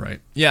cool. Right.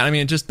 Yeah, I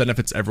mean, it just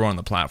benefits everyone on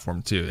the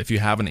platform too. If you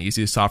have an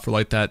easy software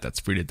like that that's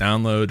free to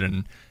download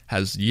and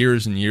has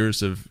years and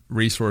years of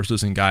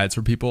resources and guides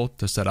for people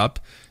to set up,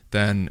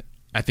 then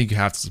I think you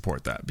have to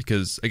support that.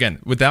 Because again,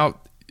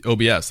 without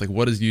OBS, like,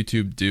 what does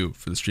YouTube do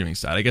for the streaming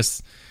side? I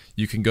guess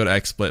you can go to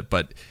XSplit,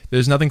 but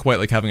there's nothing quite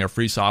like having a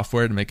free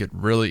software to make it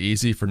really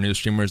easy for new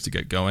streamers to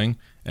get going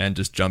and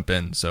just jump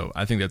in. So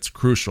I think that's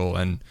crucial,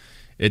 and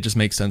it just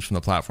makes sense from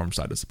the platform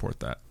side to support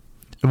that.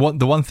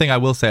 The one thing I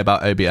will say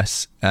about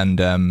OBS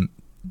and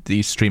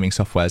these streaming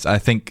softwares, I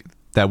think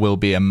there will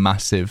be a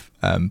massive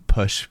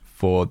push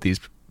for these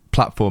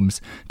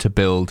platforms to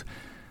build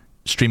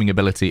streaming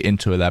ability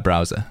into their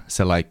browser.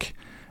 So like,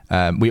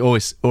 we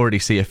already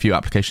see a few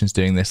applications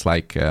doing this,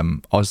 like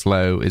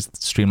Oslo is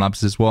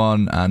Streamlabs is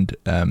one, and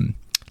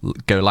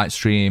Go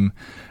Lightstream,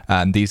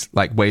 and these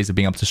like ways of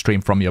being able to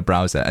stream from your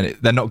browser. And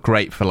they're not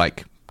great for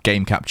like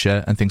game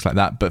capture and things like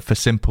that, but for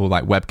simple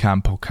like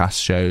webcam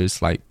podcast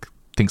shows, like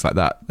things like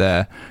that,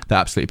 they're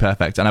absolutely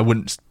perfect. And I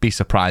wouldn't be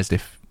surprised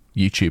if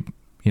YouTube,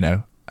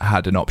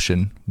 had an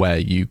option where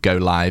you go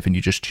live and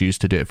you just choose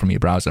to do it from your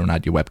browser and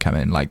add your webcam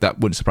in. Like, that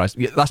wouldn't surprise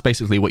me. That's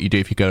basically what you do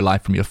if you go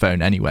live from your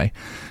phone anyway.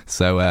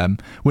 So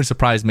wouldn't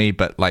surprise me,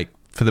 but like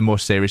for the more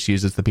serious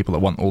users, the people that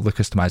want all the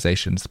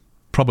customizations,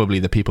 probably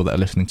the people that are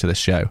listening to this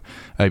show,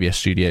 OBS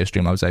Studio,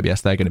 Streamlabs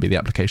OBS, they're going to be the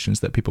applications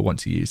that people want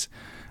to use.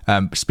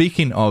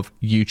 Speaking of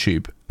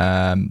YouTube,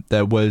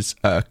 there was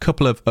a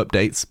couple of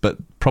updates, but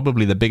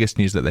probably the biggest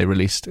news that they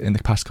released in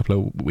the past couple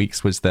of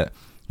weeks was that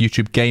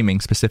YouTube Gaming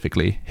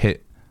specifically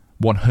hit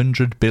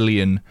 100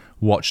 billion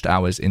watched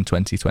hours in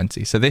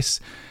 2020. So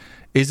this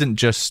isn't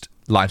just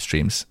live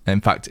streams.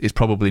 In fact, it's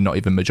probably not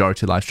even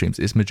majority live streams.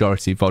 It's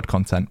majority VOD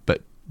content.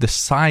 But the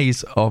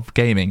size of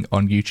gaming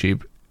on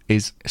YouTube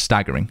is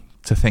staggering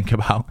to think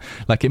about.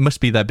 Like, it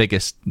must be their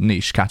biggest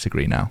niche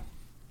category now.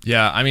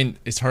 Yeah, I mean,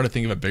 it's hard to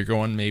think of a bigger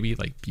one, maybe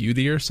like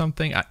beauty or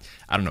something. I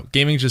don't know.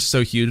 Gaming's just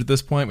so huge at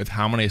this point with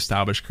how many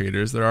established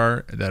creators there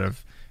are that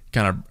have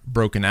kind of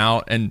broken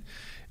out. And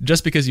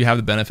just because you have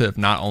the benefit of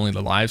not only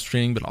the live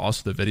stream, but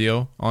also the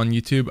video on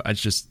YouTube,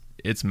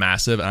 it's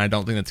massive. And I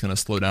don't think that's going to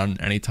slow down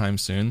anytime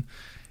soon.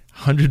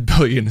 100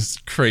 billion is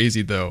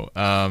crazy, though,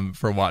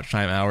 for watch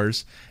time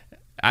hours.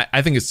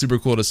 I think it's super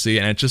cool to see.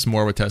 And it's just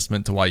more of a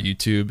testament to why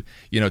YouTube,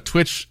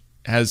 Twitch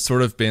has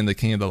sort of been the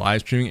king of the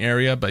live streaming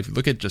area. But if you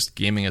look at just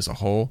gaming as a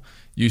whole,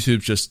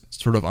 YouTube's just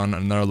sort of on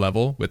another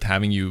level with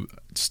having you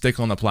stick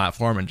on the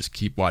platform and just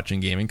keep watching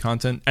gaming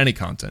content, any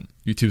content.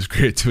 YouTube's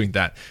great at doing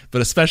that,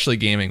 but especially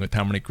gaming with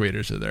how many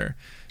creators are there.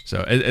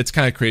 So it's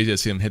kind of crazy to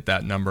see them hit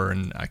that number,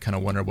 and I kind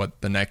of wonder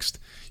what the next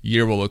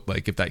year will look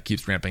like if that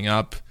keeps ramping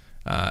up.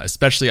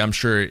 Especially, I'm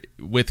sure,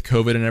 with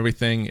COVID and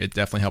everything, it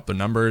definitely helped the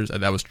numbers.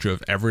 That was true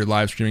of every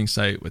live streaming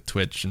site with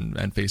Twitch and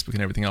Facebook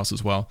and everything else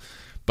as well.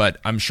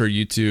 But I'm sure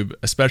YouTube,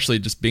 especially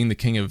just being the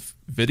king of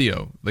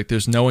video, like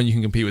there's no one you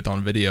can compete with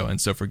on video. And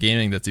so for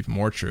gaming, that's even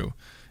more true.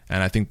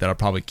 And I think that'll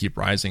probably keep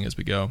rising as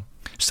we go.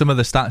 Some of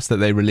the stats that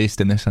they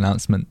released in this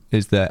announcement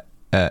is that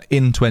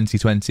in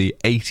 2020,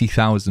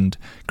 80,000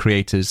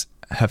 creators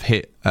have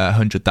hit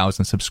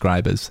 100,000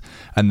 subscribers.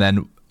 And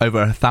then over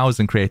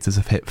 1,000 creators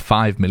have hit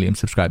 5 million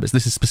subscribers.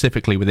 This is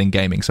specifically within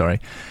gaming, sorry.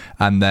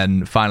 And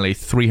then finally,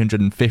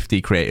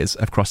 350 creators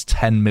have crossed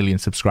 10 million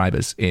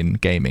subscribers in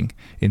gaming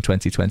in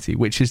 2020,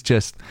 which is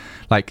just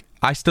like,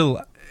 I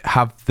still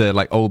have the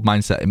like old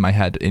mindset in my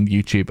head in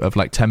YouTube of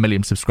like 10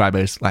 million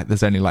subscribers, like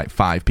there's only like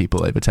 5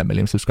 people over 10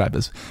 million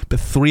subscribers,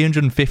 but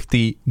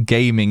 350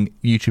 gaming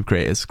YouTube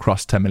creators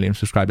crossed 10 million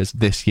subscribers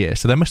this year.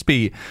 So there must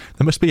be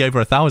over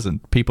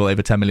 1,000 people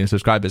over 10 million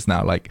subscribers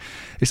now. Like,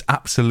 it's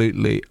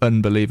absolutely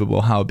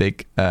unbelievable how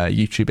big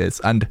YouTube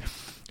is. And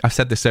I've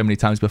said this so many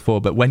times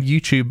before, but when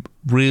YouTube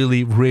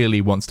really,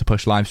 really wants to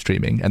push live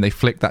streaming and they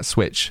flick that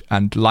switch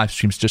and live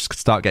streams just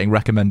start getting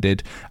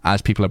recommended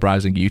as people are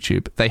browsing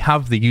YouTube, they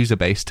have the user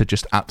base to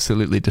just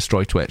absolutely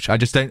destroy Twitch. I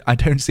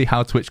don't see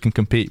how Twitch can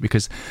compete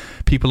because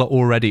people are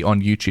already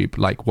on YouTube,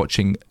 like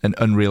watching an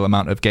unreal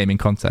amount of gaming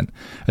content.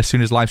 As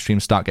soon as live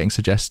streams start getting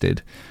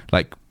suggested,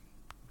 like,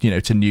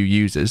 to new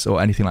users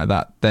or anything like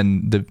that,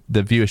 then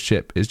the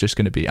viewership is just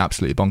going to be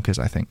absolutely bonkers,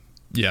 I think.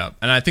 Yeah,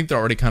 and I think they're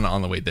already kind of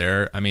on the way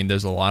there. I mean,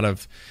 there's a lot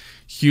of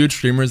huge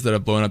streamers that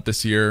have blown up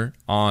this year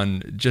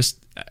on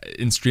just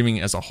in streaming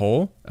as a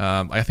whole.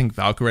 I think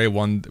Valkyrie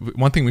won.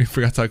 One thing we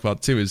forgot to talk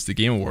about too is the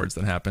Game Awards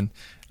that happened.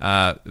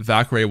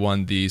 Valkyrie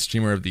won the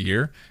Streamer of the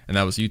Year, and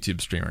that was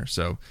YouTube streamer.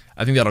 So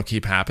I think that'll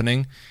keep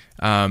happening.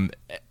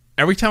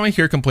 every time I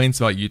hear complaints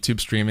about YouTube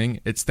streaming,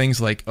 it's things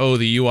like, oh,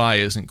 the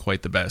UI isn't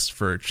quite the best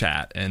for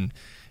chat and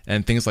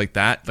things like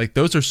that. Like,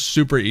 those are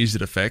super easy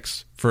to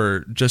fix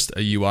for just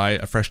a UI,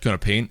 a fresh coat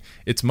of paint.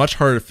 It's much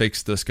harder to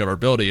fix the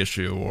discoverability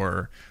issue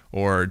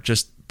or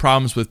just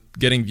problems with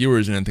getting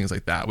viewers in and things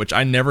like that, which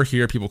I never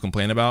hear people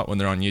complain about when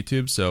they're on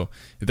YouTube. So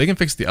if they can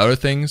fix the other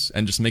things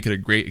and just make it a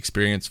great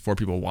experience for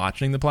people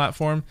watching the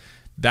platform,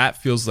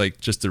 that feels like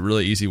just a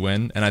really easy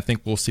win. And I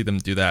think we'll see them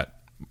do that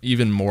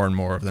even more and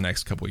more over the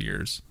next couple of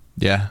years.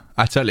 Yeah,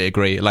 I totally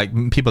agree.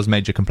 Like, people's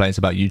major complaints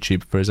about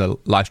YouTube for as a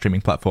live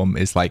streaming platform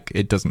is like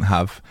it doesn't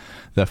have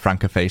the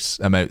franker face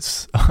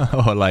emotes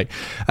or like,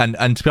 and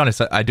to be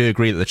honest, I do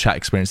agree that the chat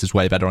experience is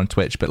way better on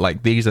Twitch, but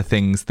like, these are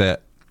things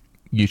that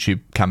YouTube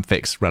can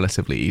fix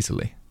relatively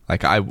easily.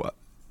 Like,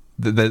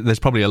 there's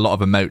probably a lot of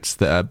emotes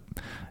that are,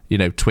 you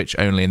know, Twitch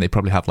only, and they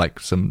probably have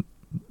like some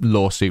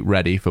lawsuit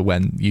ready for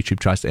when YouTube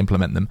tries to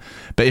implement them.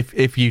 But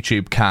if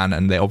YouTube can,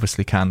 and they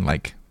obviously can,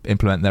 like,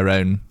 implement their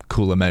own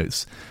cool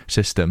emotes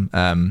system,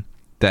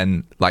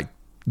 then like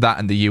that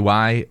and the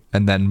UI,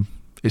 and then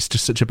it's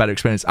just such a better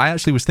experience. I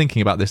actually was thinking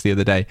about this the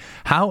other day.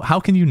 How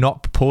can you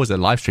not pause a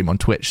live stream on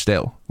Twitch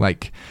still?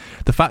 Like,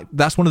 the fact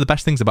that's one of the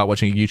best things about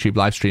watching a YouTube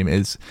live stream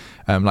is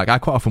like, I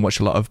quite often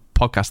watch a lot of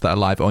podcasts that are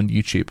live on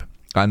YouTube,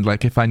 and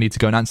like, if I need to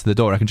go and answer the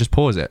door, I can just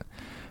pause it.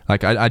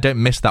 Like, I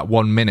don't miss that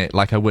 1 minute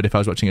like I would if I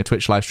was watching a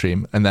Twitch live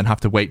stream and then have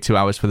to wait 2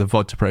 hours for the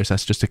VOD to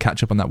process just to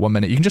catch up on that 1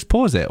 minute. You can just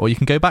pause it, or you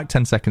can go back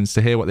 10 seconds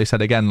to hear what they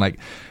said again. Like,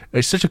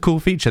 it's such a cool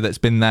feature that's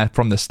been there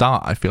from the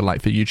start, I feel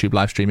like, for YouTube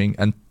live streaming.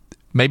 And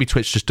maybe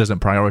Twitch just doesn't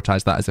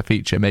prioritize that as a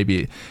feature.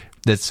 Maybe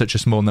there's such a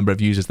small number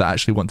of users that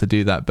actually want to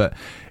do that. But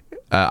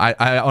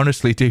I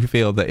honestly do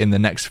feel that in the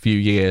next few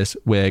years,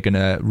 we're going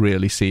to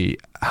really see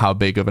how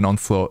big of an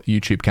onslaught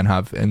YouTube can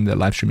have in the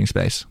live streaming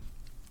space.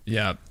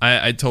 Yeah,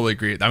 I totally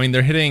agree. I mean,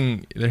 they're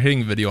hitting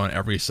video on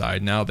every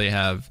side now. They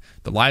have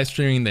the live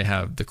streaming, they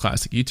have the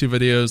classic YouTube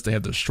videos, they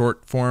have the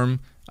short form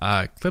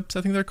clips.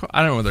 I think they're called. I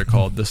don't know what they're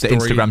called. The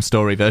Instagram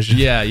story version.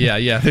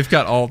 Yeah. They've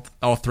got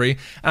all three.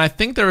 And I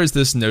think there was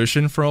this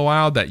notion for a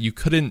while that you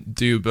couldn't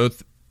do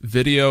both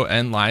video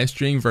and live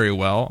streaming very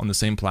well on the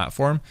same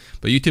platform.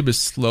 But YouTube is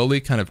slowly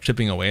kind of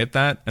chipping away at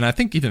that, and I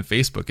think even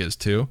Facebook is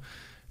too.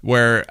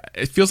 Where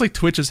it feels like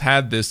Twitch has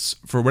had this,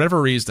 for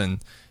whatever reason,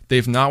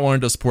 they've not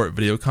wanted to support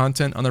video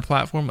content on their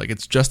platform. Like,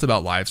 it's just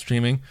about live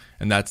streaming,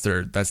 and that's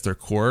their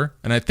core.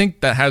 And I think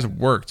that has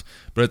worked,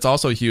 but it's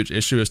also a huge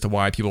issue as to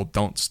why people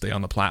don't stay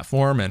on the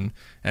platform. And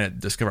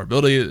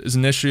discoverability is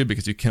an issue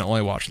because you can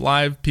only watch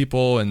live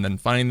people, and then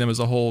finding them is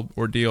a whole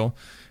ordeal.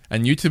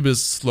 And YouTube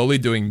is slowly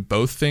doing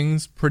both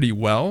things pretty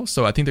well.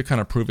 So I think they're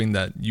kind of proving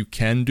that you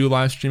can do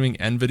live streaming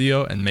and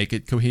video and make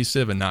it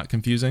cohesive and not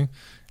confusing.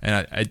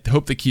 And I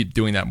hope they keep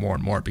doing that more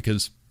and more,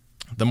 because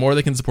the more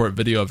they can support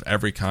video of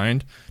every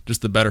kind,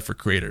 just the better for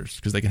creators,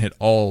 because they can hit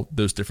all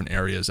those different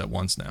areas at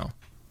once now.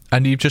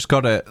 And you've just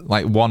got to,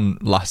 like, one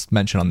last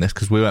mention on this,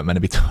 because we weren't meant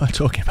to be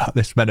talking about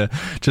this. We're meant to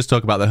just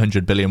talk about the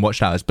 100 billion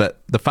watch hours.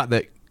 But the fact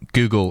that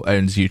Google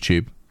owns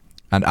YouTube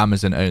and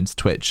Amazon owns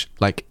Twitch,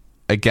 like,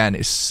 again,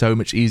 it's so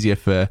much easier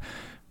for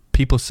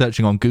people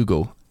searching on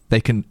Google.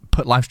 They can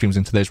put live streams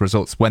into those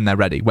results when they're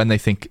ready, when they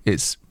think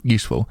it's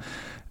useful.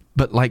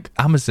 But like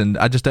Amazon,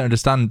 I just don't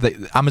understand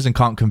that Amazon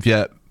can't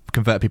convert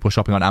people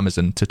shopping on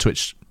Amazon to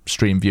Twitch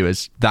stream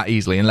viewers that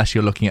easily, unless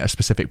you're looking at a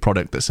specific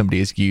product that somebody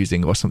is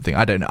using or something.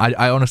 I don't know.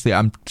 I honestly,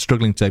 I'm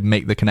struggling to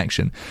make the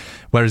connection.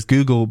 Whereas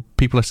Google,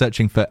 people are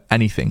searching for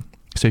anything.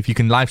 So if you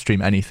can live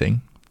stream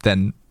anything,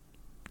 then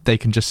they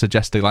can just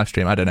suggest a live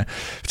stream. I don't know.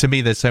 To me,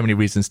 there's so many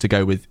reasons to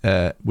go with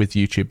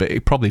YouTube, but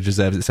it probably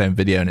deserves its own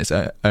video and its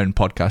own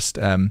podcast.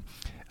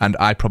 And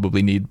I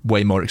probably need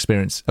way more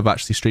experience of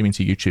actually streaming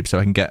to YouTube so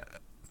I can get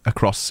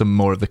across some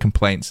more of the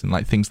complaints and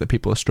like things that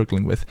people are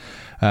struggling with.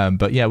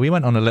 But yeah, we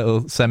went on a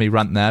little semi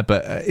rant there,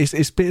 but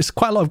it's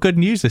quite a lot of good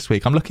news this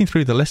week. I'm looking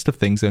through the list of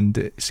things, and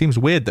it seems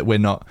weird that we're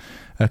not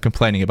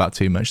complaining about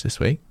too much this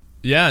week.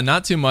 Yeah,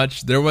 not too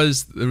much. There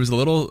was a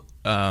little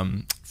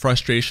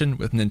frustration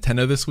with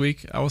Nintendo this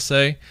week, I will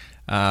say,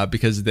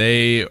 because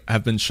they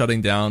have been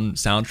shutting down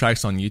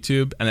soundtracks on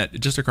YouTube, and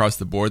just across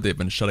the board, they've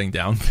been shutting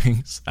down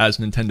things, as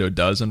Nintendo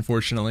does,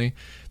 unfortunately.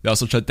 They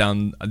also shut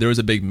down, there was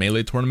a big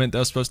Melee tournament that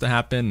was supposed to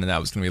happen, and that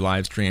was going to be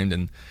live streamed,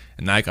 and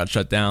that got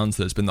shut down,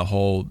 so there's been the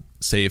whole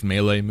Save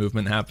Melee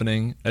movement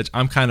happening.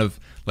 I'm kind of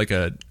like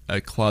a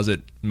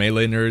closet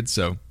Melee nerd,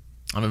 so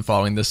I've been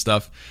following this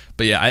stuff.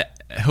 But yeah,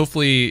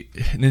 hopefully,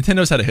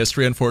 Nintendo's had a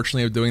history,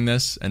 unfortunately, of doing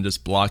this and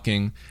just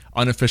blocking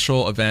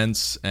unofficial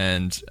events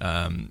and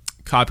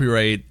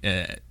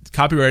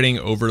copywriting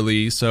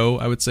overly so,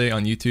 I would say,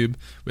 on YouTube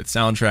with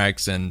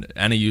soundtracks and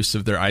any use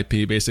of their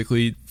IP,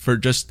 basically, for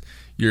just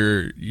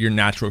your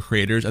natural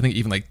creators. I think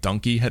even like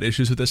Donkey had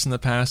issues with this in the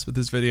past with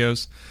his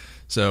videos.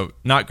 So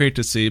not great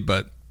to see,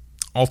 but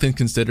all things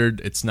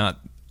considered,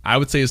 I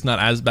would say it's not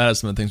as bad as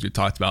some of the things we've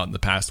talked about in the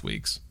past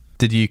weeks.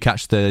 Did you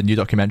catch the new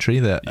documentary?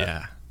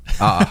 Yeah.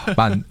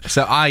 Man.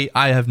 So I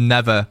have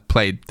never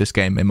played this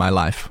game in my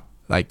life.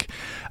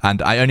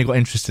 And I only got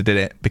interested in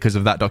it because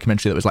of that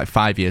documentary that was like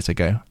 5 years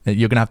ago.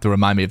 You're gonna have to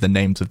remind me of the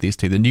names of these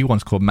two. The new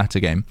one's called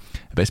Metagame,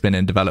 but it's been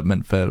in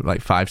development for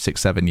like 5, 6,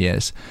 7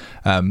 years.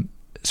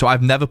 So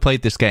I've never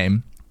played this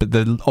game, but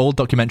the old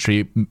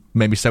documentary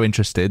made me so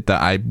interested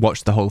that I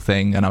watched the whole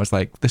thing, and I was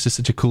like, this is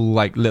such a cool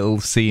like little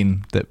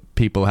scene that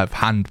people have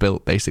hand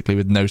built basically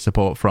with no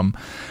support from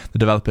the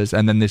developers.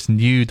 And then this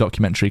new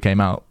documentary came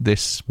out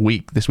this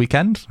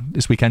weekend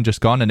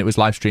just gone, and it was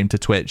live streamed to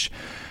Twitch.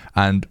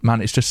 And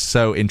man, it's just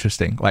so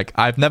interesting. Like,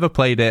 I've never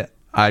played it.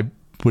 I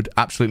would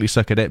absolutely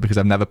suck at it because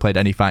I've never played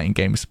any fighting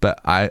games,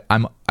 but I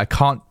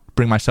can't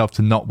bring myself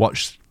to not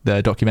watch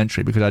the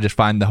documentary because I just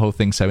find the whole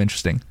thing so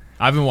interesting.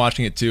 I've been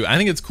watching it too. I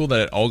think it's cool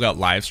that it all got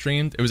live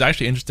streamed. It was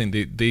actually interesting.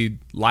 They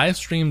live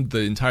streamed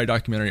the entire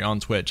documentary on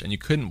Twitch, and you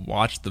couldn't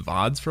watch the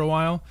VODs for a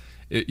while.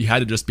 You had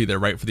to just be there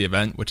right for the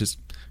event, which is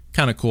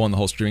kind of cool on the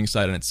whole streaming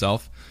side in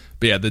itself.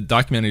 But yeah, the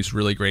documentary is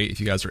really great if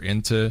you guys are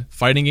into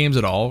fighting games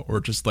at all, or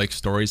just like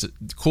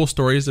cool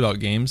stories about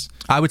games.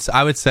 I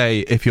would say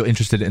if you're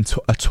interested in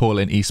at all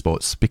in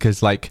esports,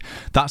 because like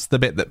that's the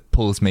bit that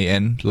pulls me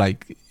in.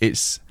 Like,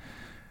 it's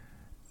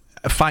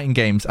fighting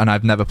games, and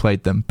I've never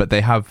played them, but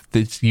they have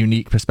this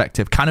unique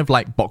perspective, kind of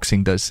like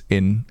boxing does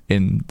in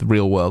the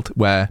real world,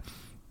 where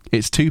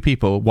it's two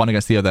people, one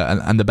against the other,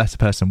 and the better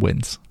person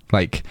wins.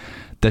 Like,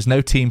 there's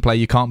no team play.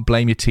 You can't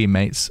blame your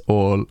teammates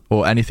or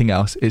anything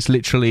else. It's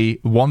literally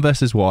 1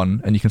 versus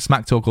 1, and you can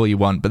smack talk all you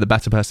want, but the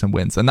better person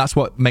wins. And that's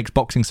what makes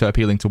boxing so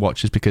appealing to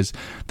watch, is because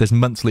there's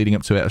months leading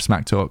up to it of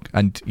smack talk,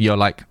 and you're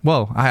like,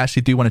 well, I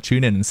actually do want to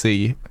tune in and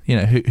see,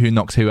 who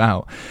knocks who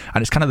out.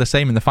 And it's kind of the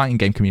same in the fighting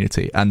game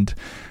community. And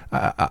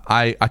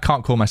I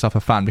can't call myself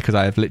a fan because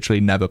I have literally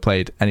never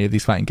played any of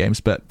these fighting games,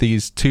 but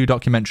these two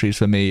documentaries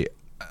for me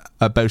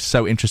are both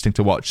so interesting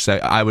to watch. So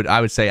I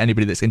would say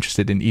anybody that's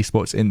interested in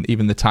esports in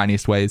even the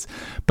tiniest ways,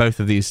 both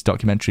of these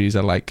documentaries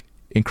are like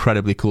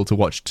incredibly cool to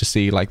watch, to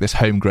see like this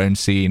homegrown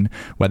scene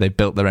where they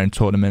built their own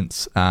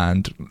tournaments,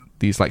 and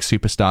these like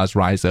superstars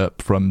rise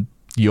up from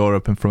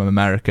Europe and from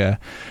America,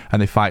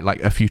 and they fight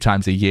like a few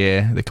times a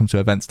year. They come to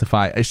events to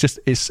fight.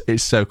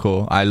 It's so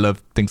cool. I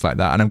love things like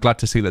that, and I'm glad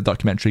to see that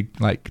documentary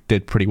like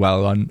did pretty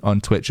well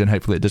on Twitch, and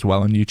hopefully it does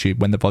well on YouTube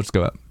when the VODs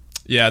go up.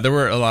 Yeah, there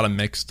were a lot of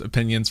mixed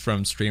opinions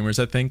from streamers,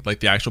 I think. Like,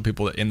 the actual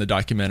people in the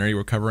documentary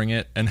were covering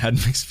it and had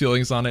mixed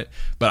feelings on it.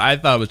 But I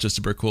thought it was just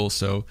super cool.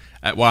 So,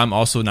 while I'm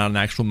also not an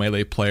actual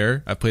Melee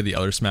player, I played the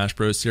other Smash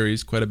Bros.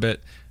 Series quite a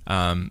bit.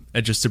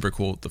 It's just super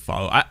cool to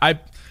follow. I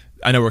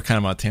know we're kind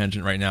of on a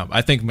tangent right now.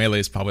 I think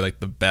Melee is probably like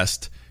the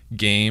best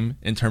game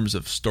in terms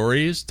of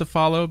stories to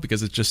follow,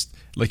 because it's just,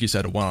 like you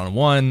said, a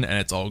one-on-one, and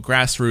it's all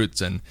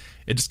grassroots, and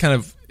it just kind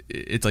of...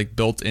 it's like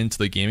built into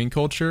the gaming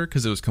culture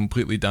because it was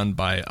completely done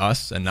by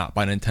us and not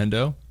by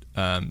Nintendo.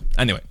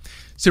 Anyway,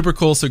 super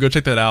cool. So go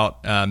check that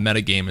out.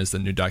 Metagame is the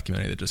new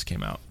documentary that just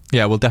came out.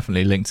 Yeah, we'll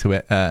definitely link to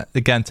it.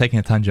 Again, taking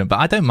a tangent, but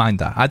I don't mind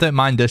that. I don't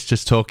mind us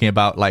just talking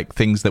about like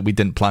things that we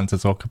didn't plan to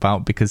talk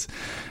about, because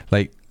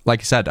like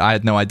you said, I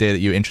had no idea that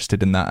you were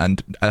interested in that,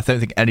 and I don't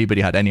think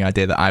anybody had any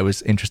idea that I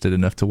was interested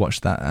enough to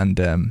watch that.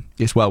 And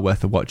it's well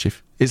worth a watch.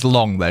 If it's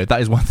long though,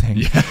 that is one thing.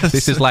 Yes.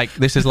 This is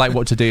like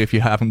what to do if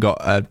you haven't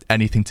got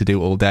anything to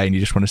do all day and you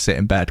just want to sit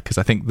in bed. Because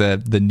I think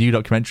the new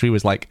documentary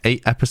was like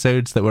 8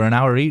 episodes that were an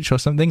hour each or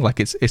something. Like,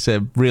 it's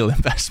a real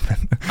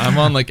investment. I'm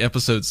on like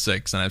episode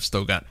 6, and I've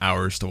still got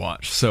hours to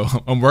watch, so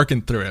I'm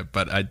working through it.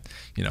 But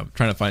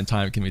trying to find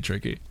time can be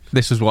tricky.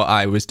 This is what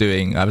I was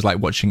doing. I was like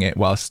watching it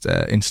whilst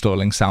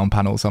installing sound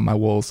panels on my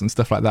walls and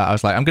stuff like that. I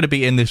was like, I'm going to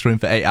be in this room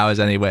for 8 hours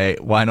anyway.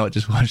 Why not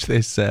just watch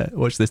this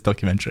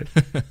documentary?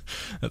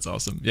 That's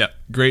awesome. Yeah,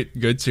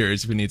 good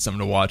series if you need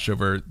something to watch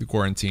over the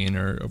quarantine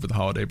or over the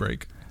holiday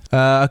break.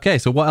 Okay,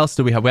 so what else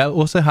do we have? We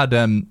also had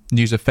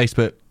news of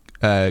Facebook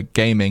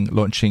Gaming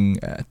launching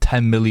a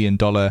 $10 million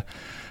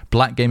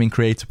Black Gaming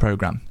Creator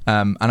Program.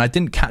 And I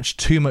didn't catch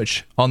too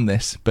much on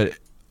this, but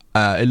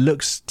it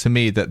looks to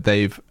me that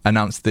they've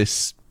announced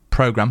this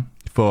program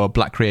for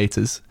Black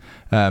creators,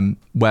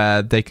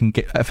 where they can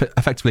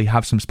effectively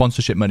have some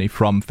sponsorship money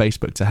from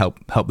Facebook to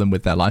help them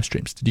with their live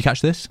streams. Did you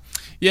catch this?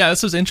 Yeah,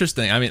 this was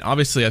interesting. I mean,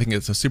 obviously, I think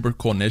it's a super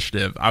cool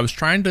initiative. I was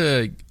trying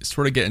to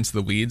sort of get into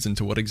the weeds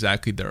into what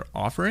exactly they're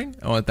offering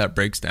and what that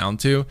breaks down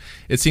to.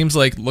 It seems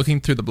like, looking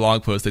through the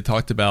blog post, they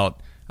talked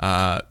about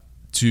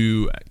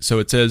so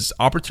it says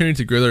opportunity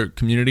to grow their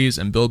communities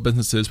and build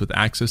businesses with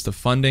access to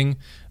funding,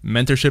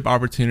 mentorship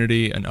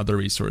opportunity, and other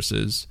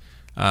resources.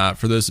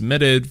 For those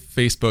admitted,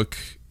 Facebook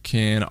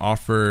can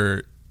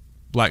offer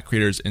Black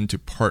creators into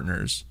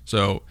partners.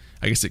 So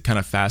I guess it kind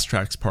of fast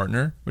tracks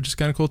partner, which is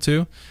kind of cool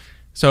too.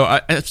 So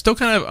I'm still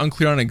kind of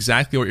unclear on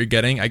exactly what you're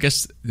getting. I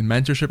guess the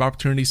mentorship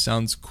opportunity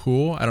sounds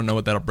cool. I don't know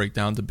what that'll break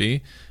down to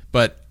be,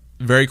 but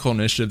very cool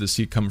initiative to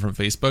see coming from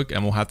Facebook,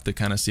 and we'll have to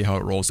kind of see how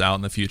it rolls out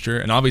in the future.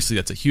 And obviously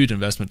that's a huge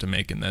investment to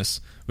make in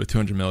this with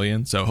 $200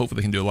 million. So hopefully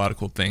they can do a lot of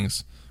cool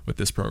things with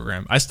this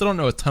program. I still don't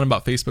know a ton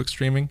about Facebook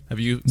streaming.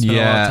 Have you spent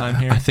a lot of time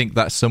here? I think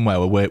that's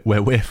somewhere where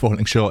we're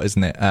falling short,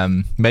 isn't it?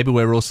 Maybe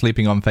we're all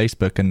sleeping on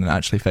Facebook, and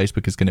actually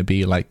Facebook is going to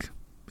be like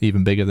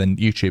even bigger than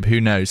YouTube.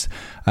 Who knows?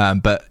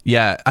 But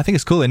yeah, I think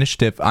it's a cool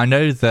initiative. I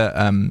know that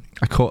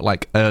I caught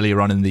like earlier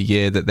on in the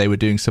year that they were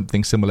doing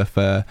something similar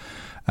for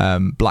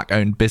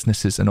Black-owned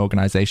businesses and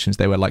organizations.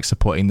 They were like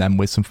supporting them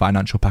with some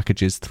financial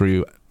packages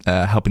through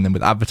helping them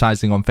with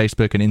advertising on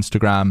Facebook and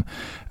Instagram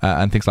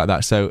and things like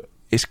that. So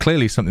it's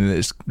clearly something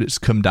that's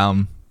come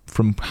down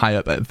from high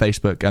up at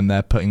Facebook, and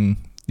they're putting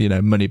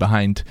money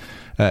behind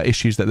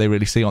issues that they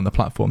really see on the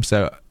platform.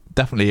 So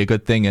definitely a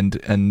good thing.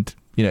 And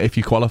if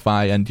you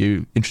qualify and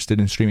you're interested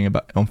in streaming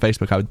on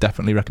Facebook, I would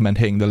definitely recommend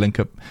hitting the link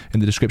up in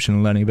the description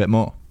and learning a bit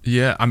more.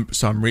 Yeah, I'm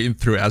reading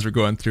through it as we're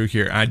going through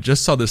here. I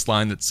just saw this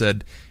line that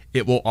said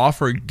it will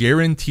offer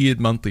guaranteed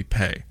monthly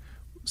pay.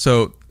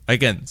 So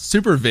again,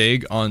 super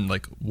vague on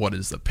like what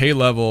is the pay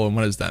level and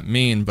what does that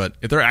mean. But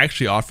if they're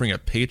actually offering a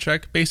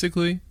paycheck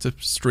basically to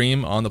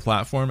stream on the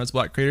platform as a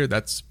Black creator,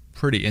 that's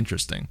pretty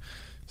interesting.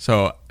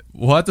 So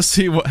we'll have to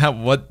see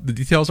what the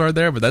details are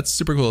there, but that's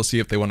super cool to see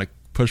if they want to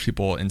push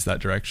people into that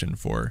direction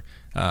for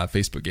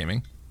Facebook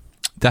gaming.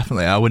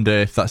 Definitely. I wonder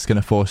if that's going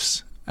to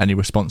force any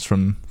response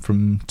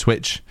from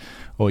Twitch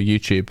or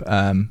YouTube.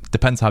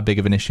 Depends how big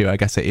of an issue I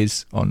guess it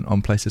is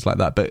on places like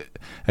that. But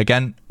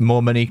again,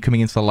 more money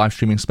coming into the live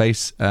streaming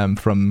space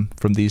from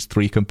these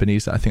three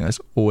companies. I think that's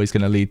always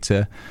going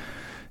to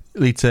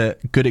lead to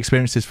good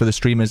experiences for the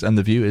streamers and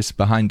the viewers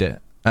behind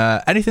it.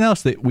 Anything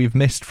else that we've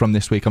missed from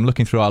this week? I'm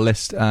looking through our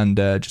list and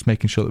just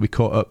making sure that we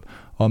caught up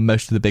on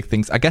most of the big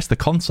things. I guess the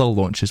console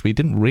launches, we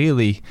didn't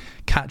really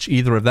catch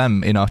either of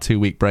them in our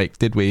 2-week break,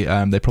 did we?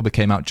 They probably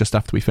came out just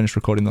after we finished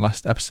recording the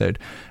last episode.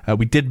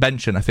 We did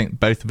mention, I think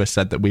both of us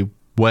said that we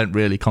weren't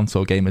really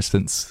console gamers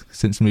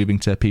since moving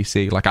to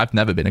PC. Like, I've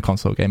never been a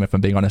console gamer, if I'm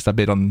being honest. I've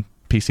been on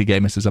PC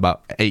gamers since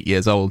about 8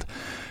 years old.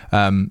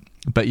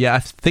 But yeah, I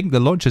think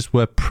the launches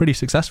were pretty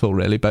successful,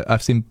 really. But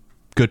I've seen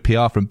good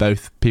PR from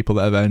both people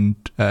that have owned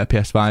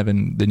PS5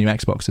 and the new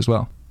Xbox as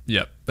well.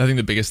 Yep. I think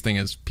the biggest thing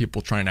is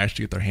people trying to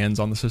actually get their hands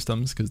on the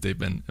systems because they've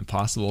been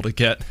impossible to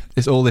get.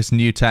 It's all this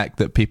new tech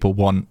that people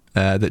want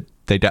that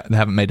they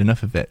haven't made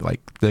enough of it.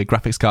 Like the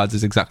graphics cards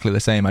is exactly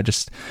the same.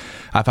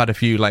 I've had a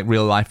few like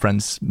real life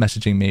friends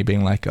messaging me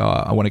being like,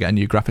 oh, I want to get a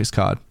new graphics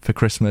card for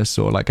Christmas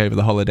or like over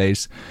the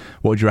holidays.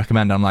 What would you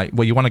recommend? I'm like,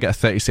 well, you want to get a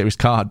 30 series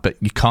card, but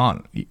you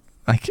can't.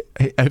 Like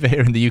over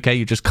here in the UK,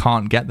 you just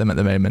can't get them at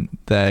the moment.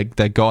 They're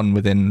gone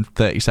within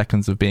 30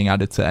 seconds of being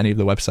added to any of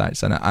the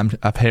websites, and I'm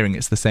hearing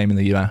it's the same in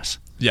the US.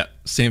 Yeah,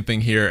 same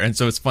thing here. And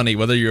so it's funny,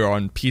 whether you're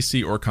on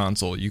PC or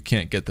console, you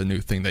can't get the new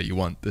thing that you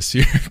want this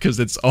year because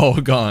it's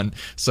all gone.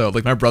 So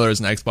like my brother is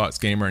an Xbox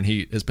gamer and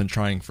he has been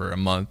trying for a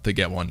month to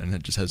get one and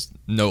it just has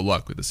no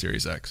luck with the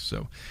Series X.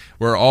 So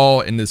we're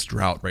all in this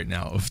drought right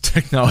now of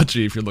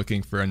technology if you're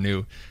looking for a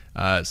new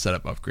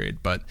setup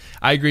upgrade. But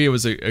I agree, it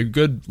was a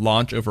good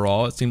launch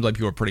overall. It seemed like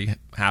people were pretty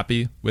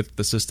happy with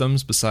the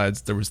systems.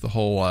 Besides, there was the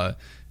whole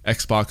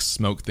Xbox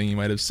smoke thing you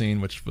might have seen,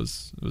 which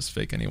was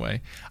fake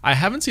anyway. I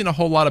haven't seen a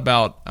whole lot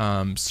about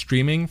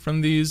streaming from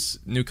these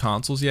new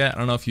consoles yet. I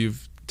don't know if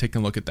you've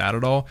taken a look at that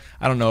at all.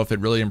 I don't know if it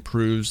really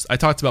improves. I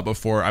talked about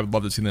before, I would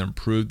love to see them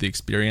improve the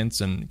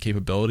experience and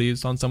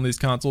capabilities on some of these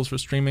consoles for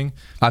streaming.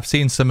 I've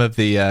seen some of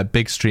the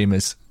big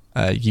streamers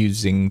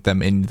using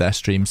them in their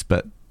streams,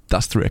 but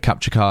that's through a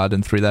capture card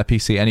and through their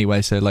PC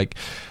anyway. So like,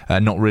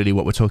 not really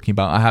what we're talking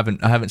about. I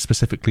haven't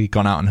specifically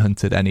gone out and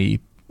hunted any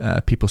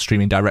people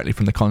streaming directly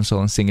from the console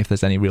and seeing if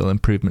there's any real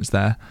improvements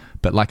there.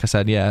 But like I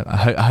said, yeah,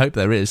 I hope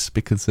there is,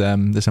 because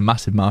there's a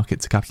massive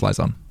market to capitalize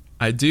on.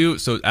 I do.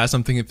 So as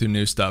I'm thinking through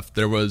new stuff,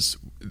 there was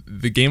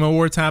the Game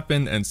Awards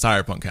happened and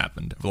Cyberpunk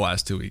happened over the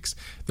last 2 weeks.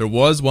 There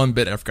was one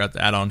bit I forgot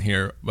to add on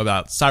here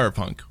about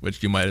Cyberpunk,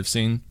 which you might have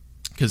seen,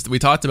 because we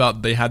talked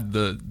about they had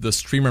the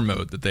streamer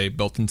mode that they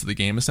built into the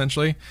game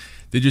essentially.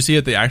 Did you see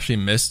that they actually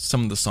missed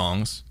some of the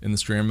songs in the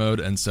streamer mode?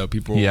 And so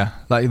people... Yeah,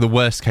 like the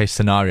worst case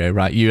scenario,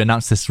 right? You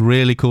announce this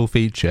really cool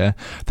feature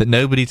that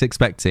nobody's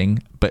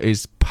expecting, but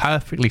is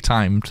perfectly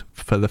timed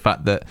for the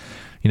fact that,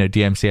 you know,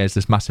 DMCA is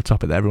this massive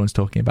topic that everyone's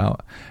talking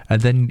about.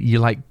 And then you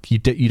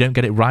don't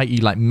get it right. You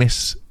like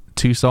miss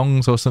 2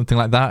 songs or something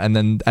like that. And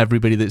then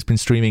everybody that's been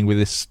streaming with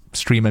this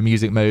streamer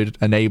music mode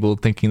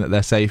enabled, thinking that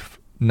they're safe,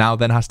 now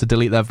then has to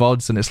delete their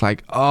VODs. And it's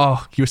like,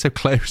 oh, you were so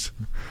close.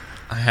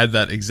 I had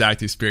that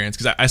exact experience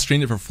because I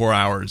streamed it for 4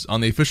 hours on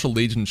the official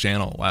Legion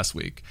channel last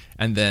week.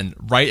 And then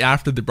right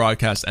after the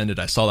broadcast ended,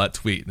 I saw that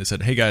tweet and they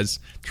said, hey guys,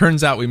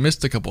 turns out we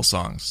missed a couple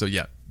songs. So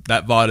yeah,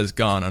 that VOD is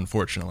gone,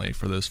 unfortunately,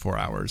 for those 4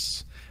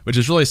 hours, which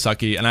is really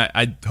sucky. And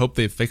I hope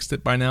they fixed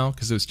it by now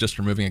because it was just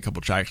removing a couple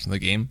tracks from the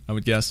game, I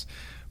would guess.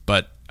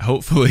 But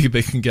hopefully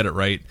they can get it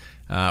right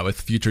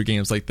with future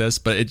games like this.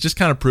 But it just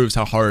kind of proves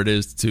how hard it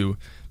is to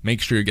make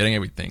sure you're getting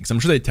everything. Because I'm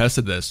sure they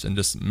tested this and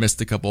just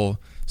missed a couple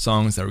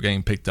songs that were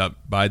getting picked up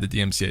by the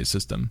DMCA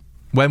system.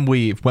 When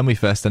we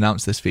first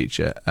announced this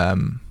feature,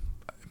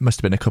 must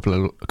have been a couple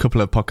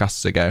of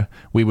podcasts ago,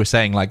 we were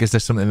saying, like, is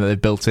this something that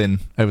they've built in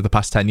over the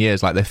past 10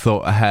 years? Like, they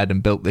thought ahead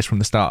and built this from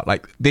the start.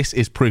 Like, this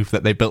is proof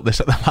that they built this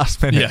at the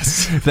last minute.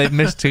 Yes. They've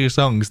missed 2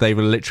 songs. They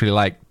were literally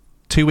like,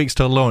 2 weeks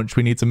till launch,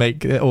 we need to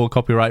make it all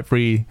copyright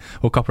free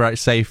or copyright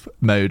safe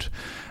mode.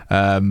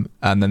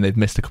 and then they've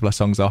missed a couple of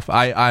songs off.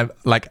 I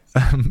like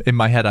in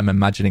my head I'm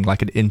imagining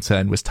like an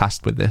intern was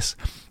tasked with this,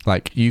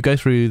 like, you go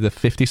through the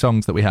 50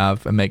 songs that we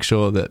have and make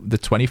sure that the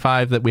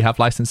 25 that we have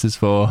licenses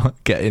for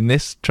get in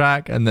this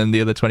track, and then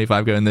the other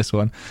 25 go in this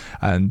one,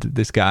 and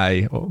this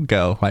guy or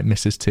girl like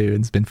misses 2 and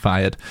has been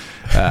fired.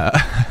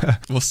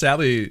 Well,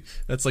 sadly,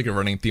 that's like a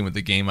running theme with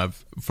the game.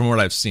 From what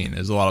I've seen,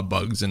 there's a lot of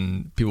bugs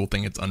and people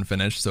think it's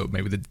unfinished, so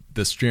maybe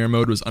the streamer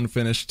mode was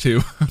unfinished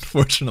too,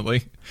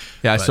 unfortunately.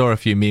 Yeah, I saw a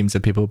few memes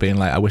of people being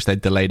like, I wish they'd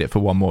delayed it for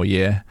 1 more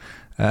year.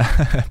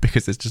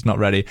 Because it's just not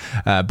ready.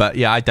 But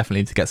yeah, I definitely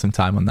need to get some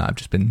time on that. I've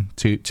just been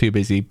too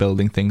busy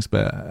building things.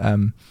 But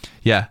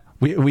yeah,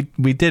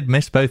 we did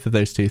miss both of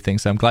those 2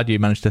 things. So I'm glad you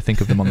managed to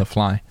think of them on the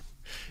fly.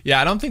 Yeah,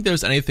 I don't think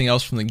there's anything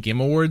else from the Game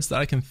Awards that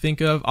I can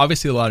think of.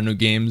 Obviously, a lot of new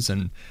games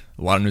and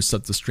a lot of new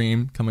stuff to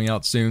stream coming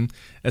out soon.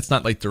 It's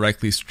not like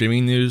directly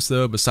streaming news,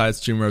 though, besides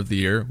Streamer of the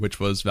Year, which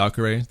was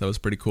Valkyrie. That was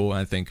pretty cool, and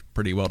I think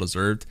pretty well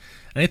deserved.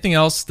 Anything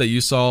else that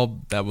you saw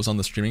that was on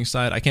the streaming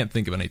side? I can't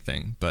think of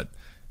anything, but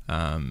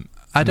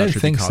I don't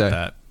think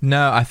so.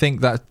 No, I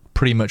think that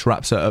pretty much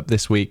wraps it up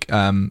this week.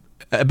 A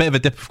bit of a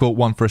difficult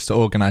one for us to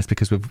organise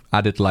because we've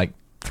added like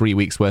 3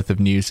 weeks worth of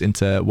news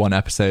into one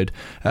episode,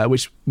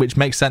 which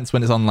makes sense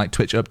when it's on like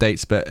Twitch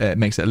updates, but it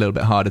makes it a little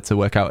bit harder to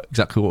work out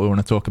exactly what we want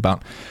to talk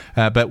about.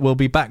 But we'll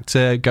be back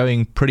to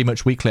going pretty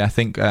much weekly. I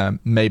think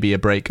maybe a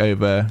break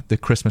over the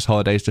Christmas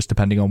holidays, just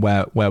depending on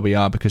where we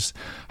are, because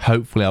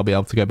hopefully I'll be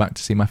able to go back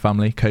to see my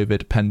family,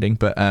 COVID pending.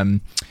 But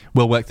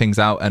we'll work things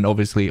out and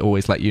obviously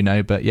always let you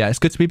know. But yeah, it's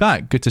good to be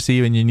back. Good to see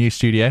you in your new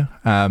studio,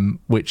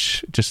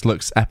 which just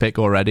looks epic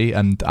already.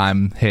 And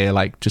I'm here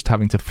like just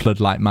having to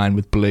floodlight mine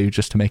with blue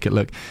just to make it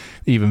look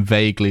even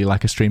vaguely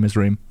like a streamer's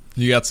room.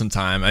 You got some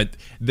time.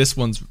 This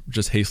one's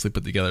just hastily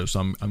put together,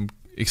 so I'm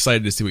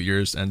excited to see what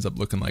yours ends up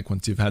looking like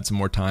once you've had some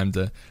more time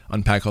to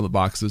unpack all the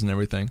boxes and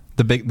everything.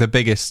 The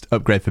biggest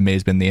upgrade for me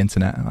has been the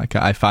internet. Like,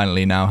 I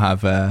finally now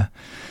have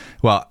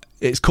well,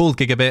 it's called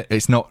gigabit.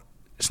 It's not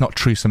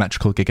true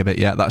symmetrical gigabit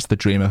yet. That's the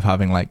dream of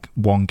having like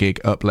 1 gig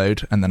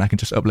upload, and then I can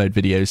just upload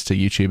videos to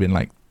YouTube in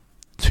like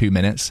 2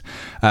 minutes.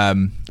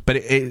 But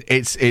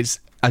it's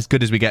as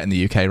good as we get in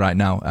the UK right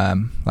now,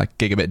 like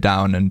gigabit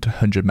down and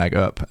 100 meg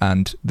up,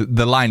 and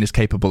the line is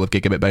capable of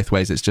gigabit both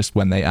ways. It's just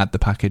when they add the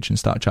package and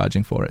start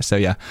charging for it. So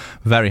yeah,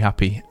 very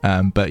happy.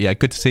 But yeah,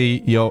 good to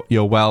see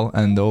you're well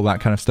and all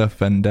that kind of stuff.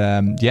 And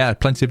yeah,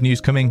 plenty of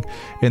news coming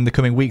in the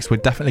coming weeks. We're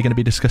definitely going to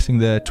be discussing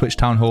the Twitch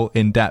Town Hall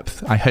in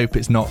depth. I hope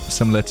it's not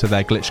similar to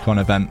their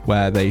GlitchCon event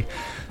where they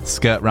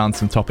skirt around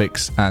some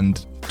topics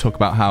and talk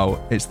about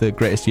how it's the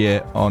greatest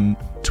year on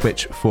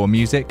Twitch for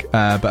music,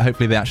 but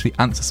hopefully they actually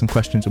answer some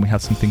questions and we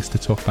have some things to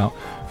talk about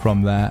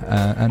from there.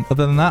 And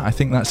other than that, I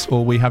think that's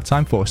all we have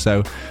time for.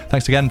 So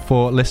thanks again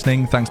for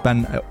listening. Thanks,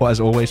 Ben,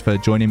 as always, for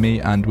joining me,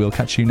 and we'll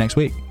catch you next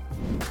week.